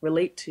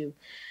relate to,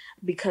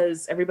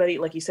 because everybody,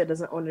 like you said,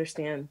 doesn't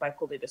understand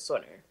bipolar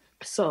disorder.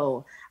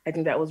 So I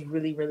think that was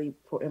really, really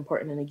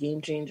important and a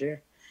game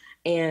changer.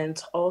 And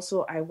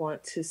also, I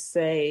want to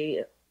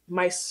say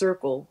my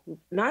circle,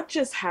 not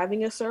just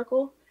having a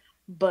circle,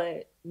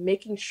 but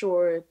making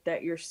sure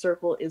that your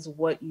circle is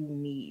what you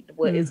need,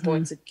 what is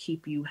going to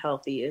keep you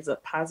healthy, is a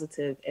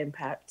positive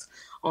impact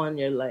on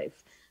your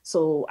life.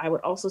 So I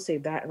would also say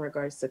that in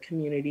regards to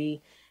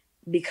community,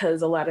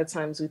 because a lot of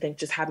times we think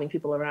just having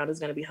people around is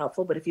going to be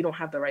helpful, but if you don't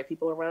have the right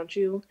people around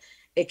you,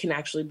 it can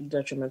actually be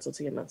detrimental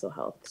to your mental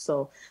health.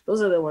 So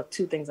those are the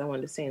two things I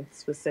wanted to say in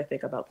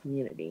specific about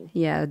community.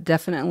 Yeah,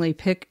 definitely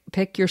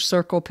pick your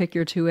circle, pick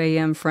your 2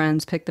 a.m.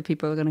 friends, pick the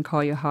people who are going to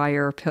call you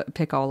higher,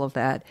 pick all of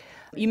that.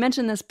 You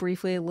mentioned this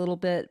briefly a little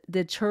bit.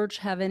 Does church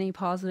have any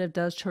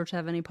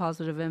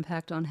positive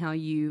impact on how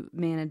you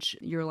manage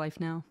your life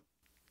now?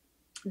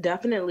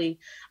 Definitely,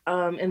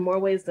 in more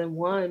ways than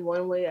one.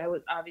 One way I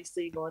would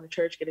obviously going to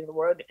church, getting the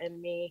word in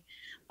me,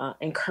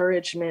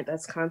 encouragement,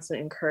 that's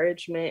constant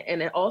encouragement.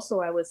 And also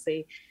I would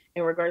say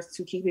in regards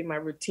to keeping my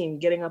routine,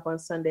 getting up on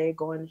Sunday,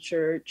 going to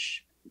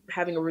church,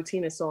 having a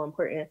routine is so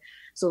important.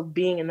 So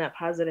being in that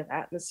positive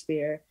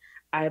atmosphere,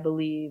 I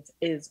believe,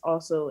 is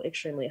also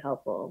extremely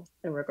helpful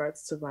in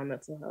regards to my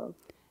mental health.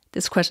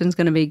 This question is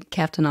going to be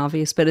Captain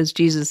Obvious, but is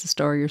Jesus the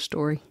star of your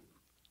story?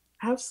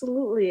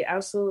 Absolutely.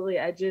 Absolutely.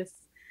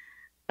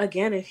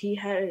 Again, if he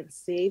hadn't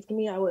saved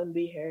me, I wouldn't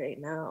be here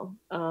right now.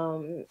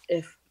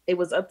 If it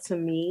was up to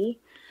me,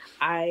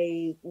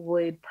 I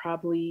would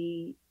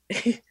probably,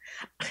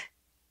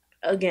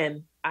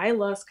 again, I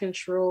lost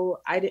control.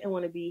 I didn't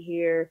want to be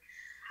here.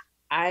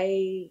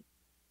 I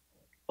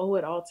owe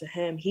it all to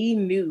him. He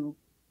knew,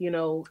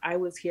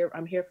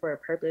 I'm here for a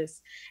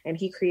purpose, and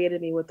he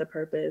created me with a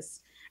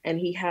purpose. And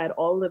he had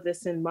all of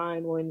this in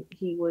mind when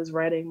he was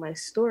writing my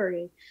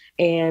story.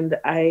 And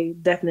I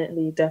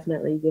definitely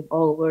give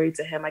all glory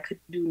to him. I could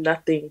do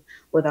nothing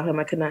without him.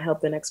 I could not help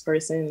the next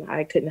person.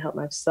 I couldn't help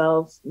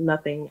myself.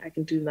 Nothing. I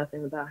can do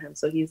nothing without him.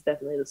 So he's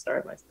definitely the star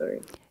of my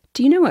story.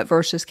 Do you know what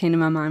verse just came to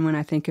my mind when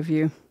I think of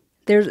you?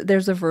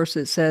 There's a verse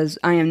that says,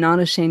 I am not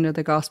ashamed of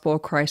the gospel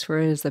of Christ, for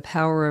it is the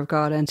power of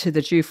God unto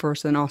the Jew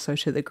first and also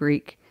to the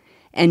Greek.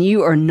 And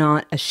you are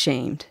not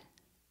ashamed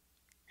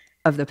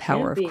of the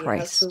power of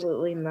Christ.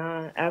 Absolutely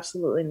not.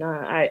 Absolutely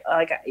not.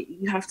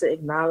 You have to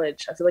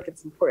acknowledge. I feel like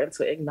it's important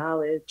to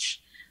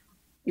acknowledge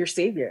your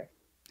Savior.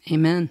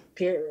 Amen.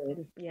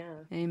 Period. Yeah.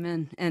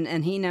 Amen.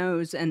 And he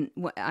knows, and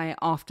what I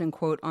often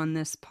quote on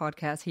this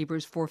podcast,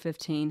 Hebrews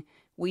 4:15,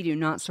 we do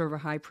not serve a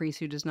high priest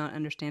who does not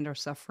understand our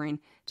suffering.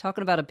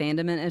 Talking about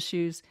abandonment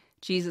issues,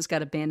 Jesus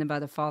got abandoned by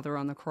the Father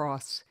on the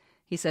cross.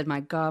 He said, my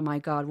God,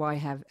 why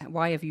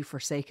have you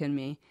forsaken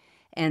me?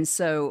 And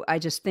so I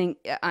just think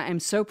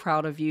I'm so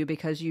proud of you,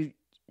 because and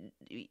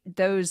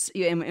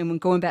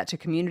going back to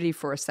community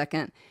for a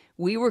second,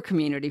 we were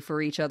community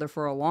for each other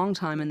for a long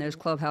time in those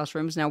clubhouse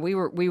rooms. Now we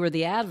were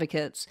the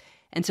advocates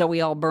until we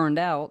all burned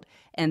out,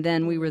 and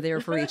then we were there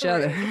for each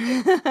other.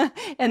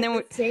 And then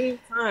at the same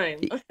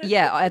time.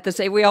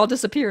 We all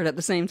disappeared at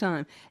the same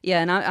time. Yeah,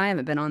 and I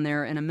haven't been on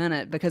there in a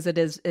minute, because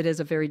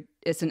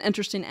it's an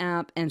interesting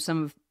app, and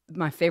some of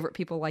my favorite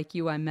people like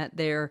you I met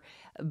there,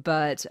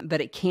 but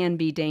it can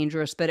be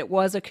dangerous. But it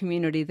was a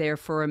community there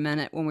for a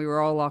minute when we were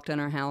all locked in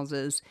our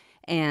houses,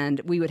 and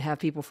we would have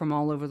people from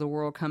all over the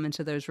world come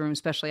into those rooms.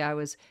 Especially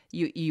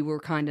you were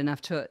kind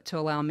enough to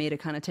allow me to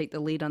kind of take the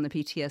lead on the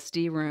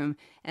PTSD room,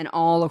 and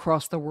all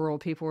across the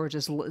world people were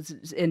just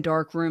in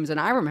dark rooms. And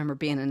I remember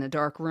being in a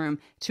dark room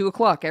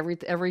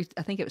 2:00 every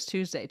I think it was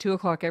Tuesday,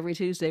 2:00 every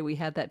Tuesday we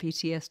had that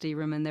PTSD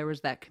room, and there was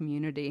that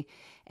community.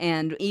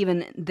 And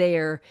even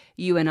there,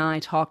 you and I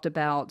talked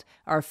about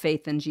our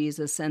faith in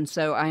Jesus. And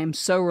so I am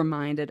so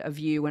reminded of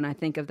you when I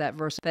think of that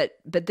verse. But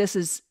this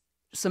is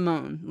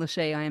Cymone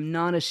Lashae. I am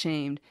not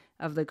ashamed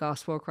of the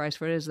gospel of Christ,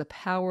 for it is the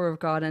power of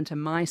God unto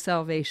my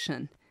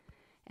salvation.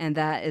 And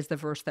that is the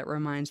verse that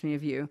reminds me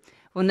of you.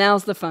 Well,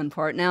 now's the fun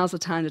part. Now's the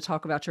time to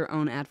talk about your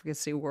own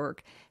advocacy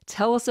work.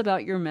 Tell us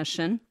about your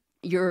mission.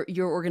 Your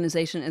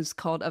organization is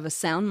called Of a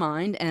Sound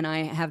Mind, and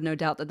I have no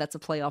doubt that that's a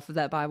play off of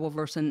that Bible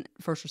verse in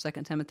 1st or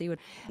 2nd Timothy.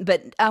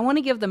 But I want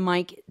to give the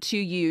mic to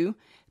you,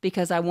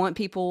 because I want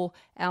people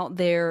out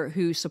there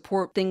who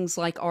support things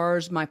like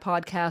ours, my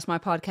podcast. My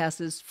podcast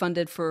is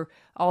funded for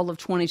all of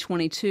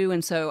 2022,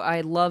 and so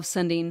I love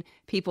sending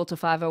people to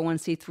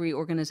 501c3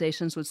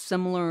 organizations with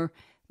similar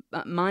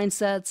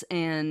mindsets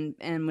and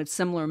with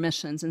similar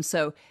missions. And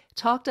so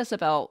talk to us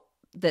about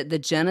the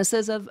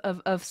genesis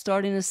of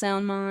starting A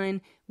Sound Mind,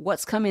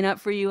 what's coming up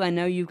for you. I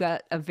know you've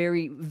got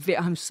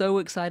I'm so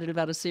excited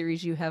about a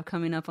series you have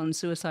coming up on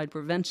suicide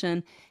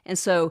prevention. And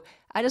so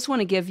I just want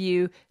to give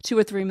you 2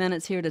 or 3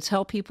 minutes here to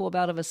tell people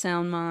about Of a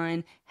Sound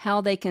Mind, how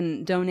they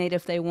can donate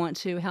if they want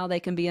to, how they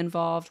can be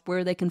involved,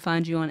 where they can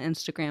find you on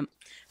Instagram.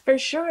 For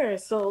sure.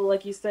 So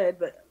like you said,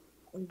 but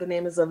The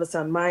name is Of a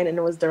Sound Mind, and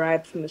it was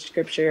derived from the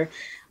scripture,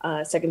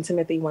 2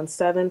 Timothy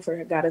 1:7,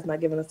 for God has not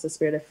given us the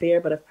spirit of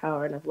fear, but of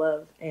power and of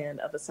love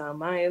and of a sound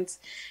mind.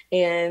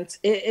 And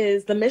it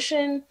is, the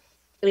mission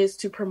is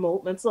to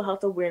promote mental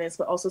health awareness,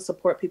 but also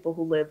support people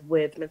who live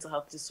with mental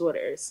health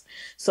disorders.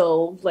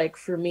 So like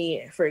for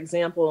me, for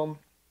example,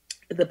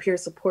 the peer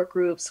support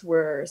groups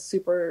were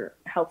super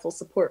helpful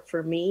support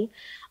for me.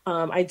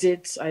 I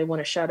want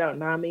to shout out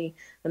NAMI,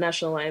 the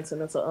National Alliance on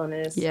Mental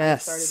Illness.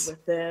 Yes. I started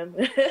with them.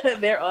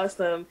 They're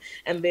awesome.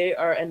 And they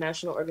are a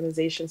national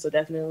organization. So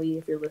definitely,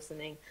 if you're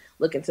listening,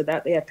 look into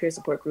that. They have peer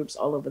support groups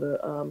all over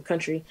the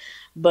country.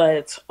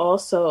 But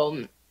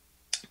also,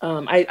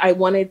 I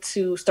wanted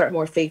to start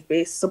more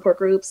faith-based support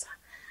groups.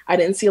 I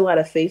didn't see a lot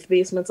of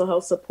faith-based mental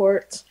health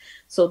support.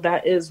 So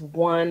that is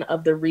one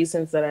of the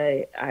reasons that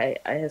I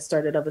had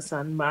started Of a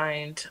Sound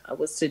Mind,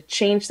 was to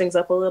change things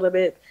up a little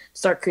bit,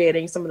 start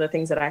creating some of the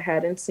things that I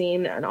hadn't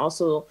seen, and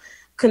also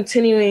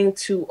continuing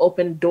to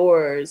open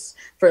doors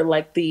for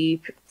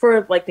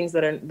things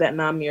that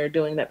NAMI are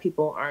doing that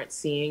people aren't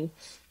seeing.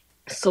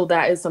 So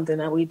that is something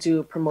that we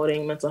do,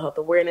 promoting mental health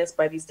awareness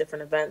by these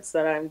different events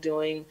that I'm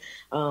doing,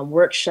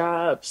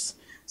 workshops,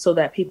 so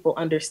that people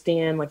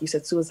understand. Like you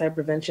said, suicide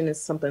prevention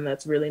is something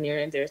that's really near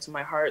and dear to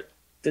my heart.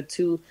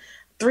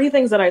 Three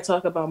things that I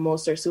talk about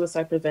most are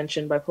suicide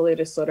prevention, bipolar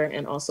disorder,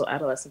 and also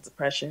adolescent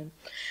depression.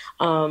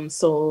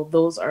 So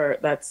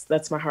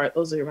that's my heart.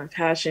 Those are my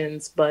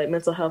passions. But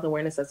mental health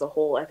awareness as a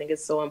whole, I think,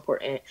 is so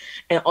important.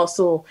 And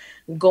also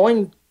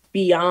going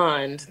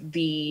beyond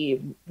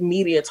the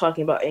media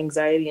talking about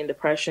anxiety and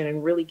depression,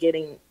 and really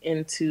getting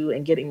into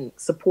and getting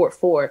support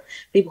for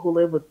people who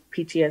live with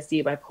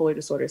PTSD, bipolar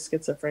disorder,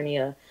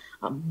 schizophrenia,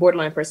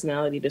 borderline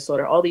personality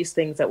disorder, all these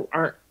things that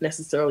aren't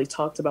necessarily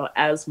talked about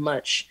as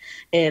much.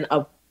 And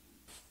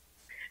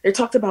they're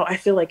talked about, I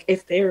feel like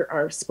if they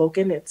are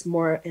spoken, it's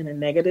more in a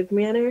negative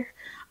manner.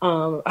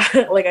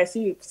 Like I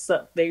see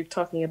they're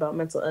talking about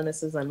mental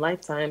illnesses on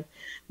Lifetime,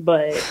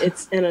 but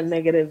it's in a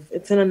negative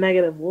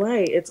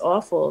light. It's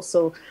awful.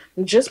 So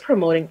just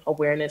promoting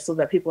awareness so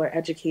that people are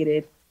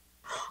educated.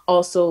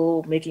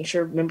 Also making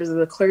sure members of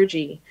the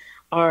clergy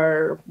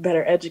are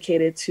better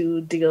educated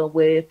to deal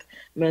with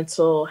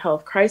mental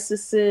health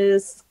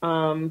crises.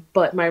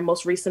 But my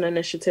most recent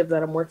initiative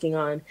that I'm working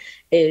on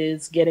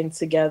is getting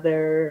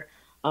together.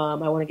 I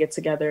want to get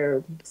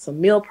together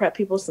some meal prep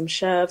people, some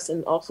chefs,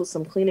 and also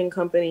some cleaning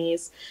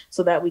companies,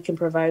 so that we can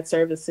provide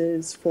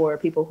services for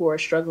people who are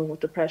struggling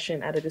with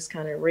depression at a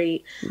discounted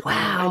rate.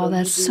 Wow,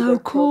 that's so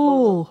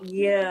cool.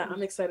 Yeah,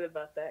 I'm excited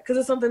about that because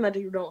it's something that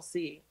you don't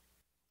see.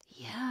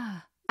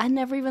 Yeah. I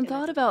never even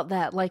thought about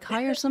that. Like,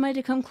 hire somebody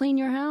to come clean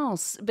your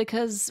house,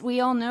 because we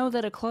all know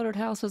that a cluttered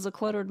house is a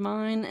cluttered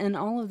mind and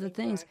all of the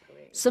things.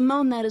 Exactly.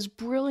 Cymone, that is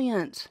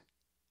brilliant.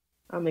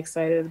 I'm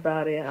excited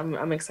about it.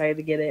 I'm excited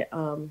to get it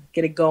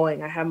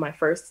going. I have my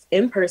first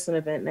in-person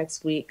event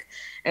next week,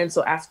 and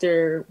so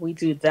after we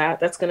do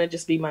that, that's gonna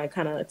just be my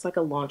it's like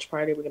a launch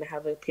party. We're gonna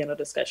have a piano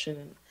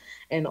discussion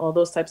and all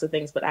those types of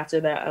things. But after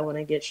that, I want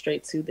to get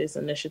straight to these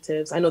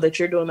initiatives. I know that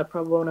you're doing the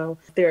pro bono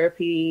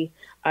therapy.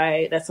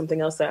 That's something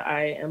else that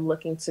I am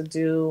looking to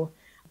do.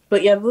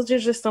 But yeah, those are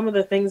just some of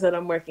the things that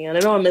I'm working on. I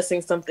know I'm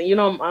missing something. You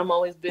know, I'm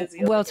always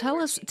busy. Well,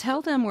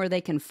 tell them where they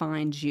can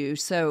find you.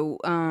 So,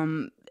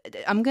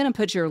 I'm going to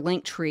put your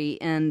link tree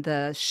in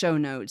the show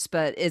notes,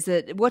 but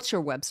what's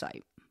your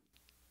website?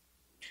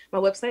 My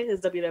website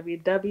is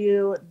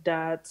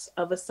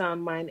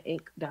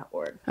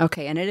www.ofasoundmindinc.org.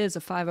 Okay, and it is a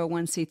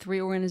 501c3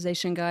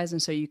 organization, guys,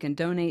 and so you can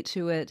donate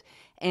to it.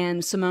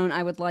 And Cymone,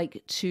 I would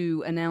like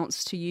to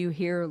announce to you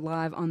here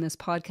live on this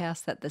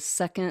podcast that the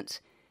second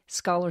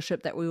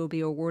scholarship that we will be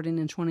awarding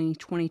in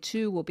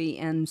 2022 will be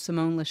in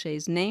Cymone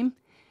Lashae's name.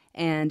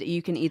 And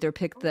you can either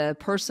pick the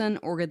person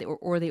or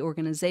the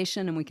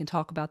organization, and we can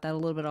talk about that a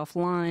little bit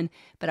offline.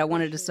 But I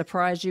wanted to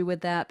surprise you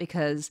with that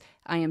because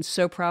I am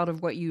so proud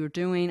of what you are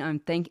doing.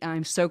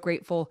 I'm so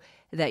grateful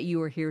that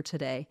you are here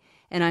today.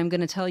 And I'm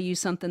going to tell you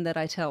something that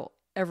I tell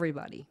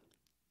everybody.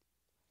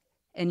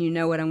 And you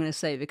know what I'm going to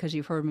say because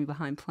you've heard me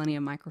behind plenty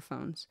of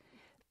microphones.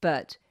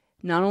 But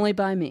not only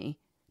by me,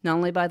 not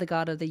only by the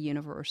God of the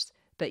universe,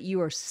 but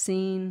you are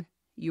seen,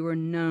 you are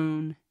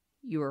known,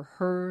 you are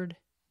heard,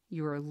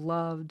 you are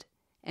loved,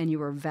 and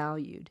you are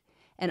valued.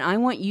 And I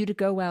want you to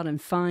go out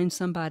and find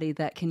somebody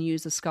that can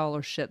use the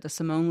scholarship, the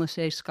Cymone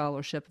Lashae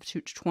Scholarship of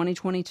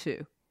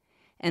 2022.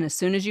 And as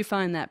soon as you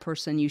find that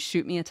person, you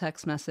shoot me a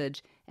text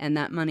message, and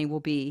that money will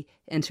be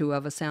into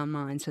Of a Sound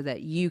Mind so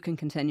that you can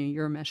continue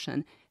your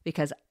mission.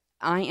 Because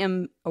I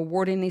am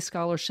awarding these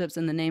scholarships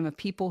in the name of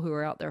people who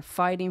are out there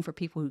fighting, for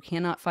people who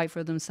cannot fight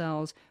for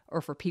themselves, or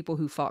for people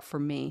who fought for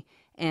me.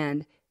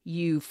 And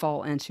you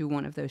fall into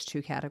one of those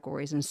two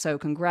categories. And so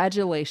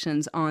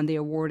congratulations on the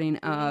awarding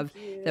of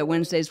the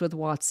Wednesdays with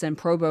Watson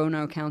Pro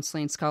Bono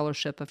Counseling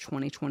Scholarship of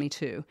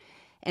 2022.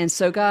 And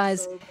so,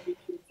 guys, so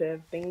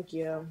appreciative. Thank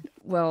you.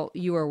 Well,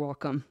 you are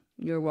welcome.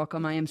 You're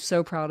welcome. I am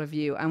so proud of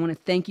you. I want to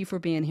thank you for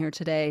being here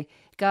today.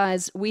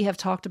 Guys, we have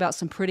talked about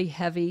some pretty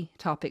heavy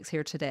topics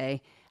here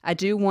today. I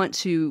do want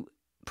to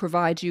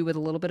provide you with a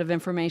little bit of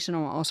information.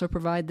 I'll also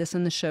provide this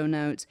in the show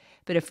notes.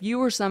 But if you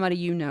or somebody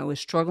you know is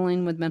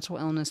struggling with mental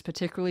illness,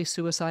 particularly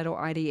suicidal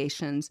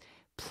ideations,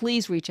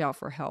 please reach out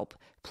for help.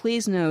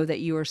 Please know that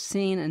you are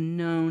seen and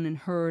known and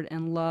heard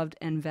and loved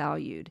and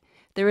valued.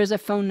 There is a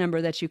phone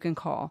number that you can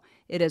call.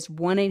 It is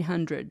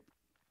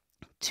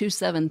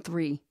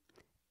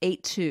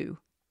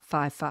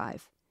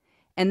 1-800-273-8255.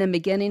 And then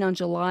beginning on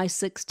July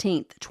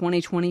 16th,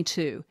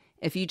 2022,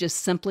 if you just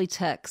simply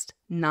text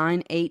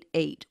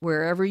 988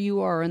 wherever you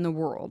are in the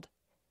world,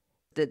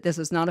 that this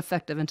is not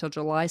effective until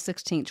July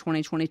 16th,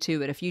 2022,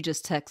 but if you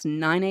just text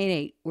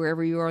 988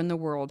 wherever you are in the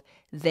world,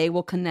 they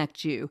will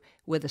connect you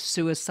with a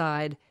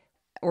suicide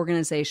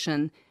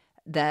organization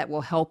that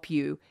will help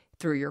you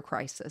through your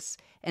crisis.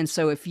 And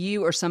so if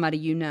you or somebody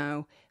you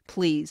know,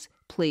 please,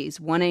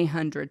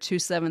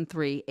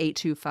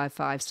 1-800-273-8255.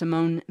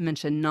 Cymone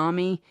mentioned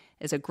NAMI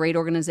is a great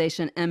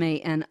organization,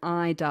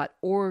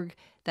 MANI.org.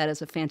 That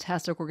is a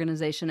fantastic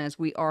organization as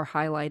we are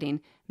highlighting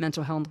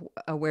Mental Health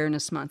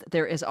Awareness Month.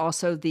 There is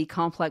also the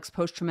Complex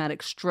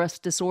Post-Traumatic Stress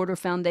Disorder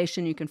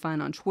Foundation you can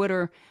find on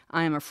Twitter.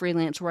 I am a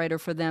freelance writer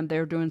for them.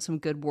 They're doing some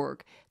good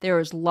work. There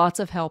is lots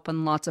of help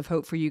and lots of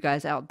hope for you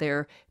guys out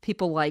there.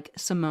 People like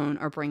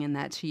Cymone are bringing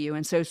that to you.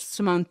 And so,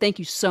 Cymone, thank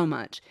you so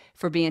much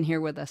for being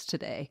here with us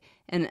today.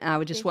 And I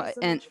would just want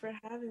much for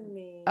having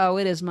me. Oh,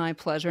 it is my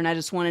pleasure. And I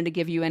just wanted to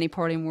give you any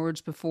parting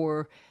words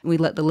before we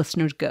let the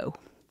listeners go.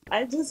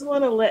 I just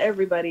want to let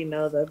everybody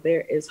know that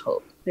there is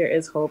hope. There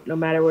is hope no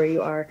matter where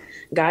you are.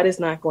 God is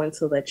not going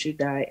to let you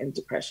die in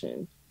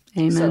depression.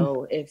 Amen.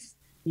 So if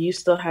you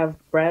still have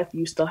breath,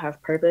 you still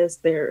have purpose,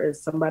 there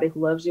is somebody who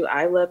loves you.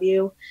 I love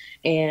you.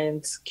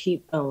 And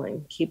keep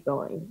going. Keep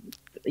going.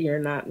 You're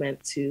not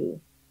meant to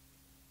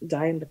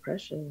die in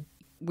depression.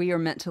 We are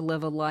meant to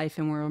live a life,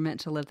 and we're meant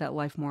to live that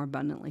life more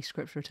abundantly,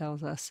 Scripture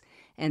tells us.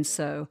 And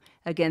so,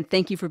 again,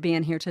 thank you for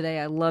being here today.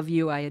 I love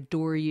you. I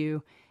adore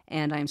you.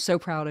 And I'm so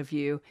proud of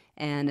you.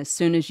 And as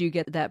soon as you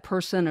get that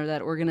person or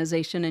that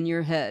organization in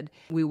your head,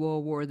 we will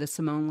award the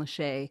Cymone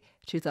Lashae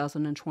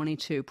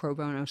 2022 Pro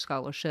Bono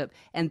Scholarship.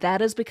 And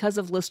that is because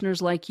of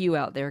listeners like you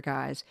out there,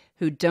 guys,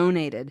 who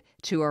donated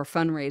to our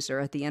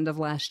fundraiser at the end of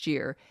last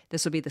year.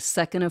 This will be the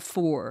second of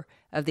 4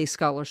 of these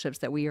scholarships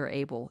that we are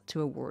able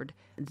to award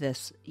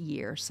this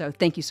year. So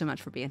thank you so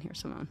much for being here,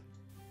 Cymone.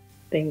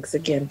 Thanks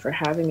again for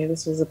having me.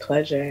 This was a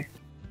pleasure.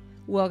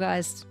 Well,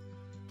 guys,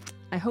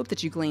 I hope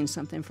that you gleaned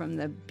something from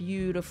the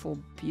beautiful,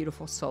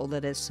 beautiful soul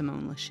that is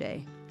Cymone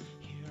Lashae.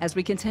 As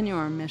we continue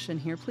our mission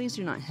here, please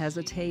do not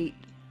hesitate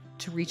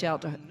to reach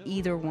out to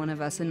either one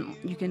of us. And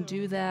you can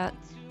do that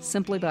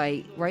simply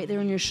by, right there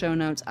in your show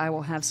notes, I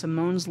will have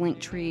Cymone's link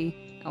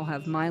tree. I'll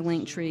have my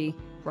link tree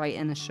right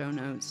in the show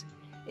notes.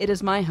 It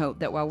is my hope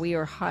that while we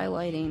are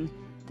highlighting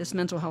this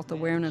Mental Health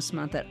Awareness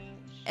Month, that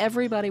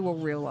everybody will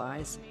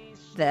realize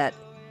that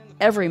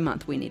every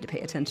month we need to pay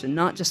attention,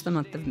 not just the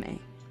month of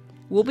May.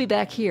 We'll be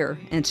back here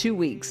in 2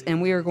 weeks,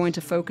 and we are going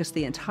to focus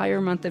the entire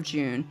month of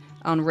June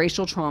on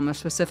racial trauma,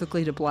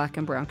 specifically to Black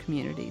and Brown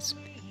communities.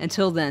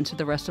 Until then, to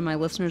the rest of my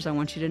listeners, I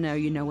want you to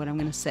know what I'm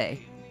going to say.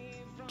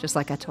 Just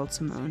like I told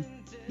Cymone,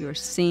 you are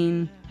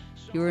seen,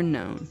 you are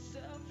known,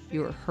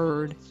 you are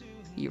heard,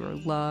 you are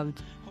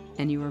loved,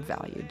 and you are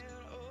valued.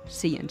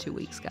 See you in 2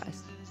 weeks,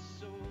 guys.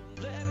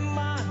 Let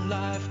my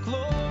life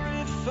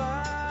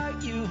glorify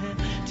you and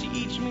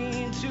teach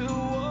me to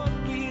walk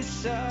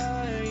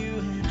beside you.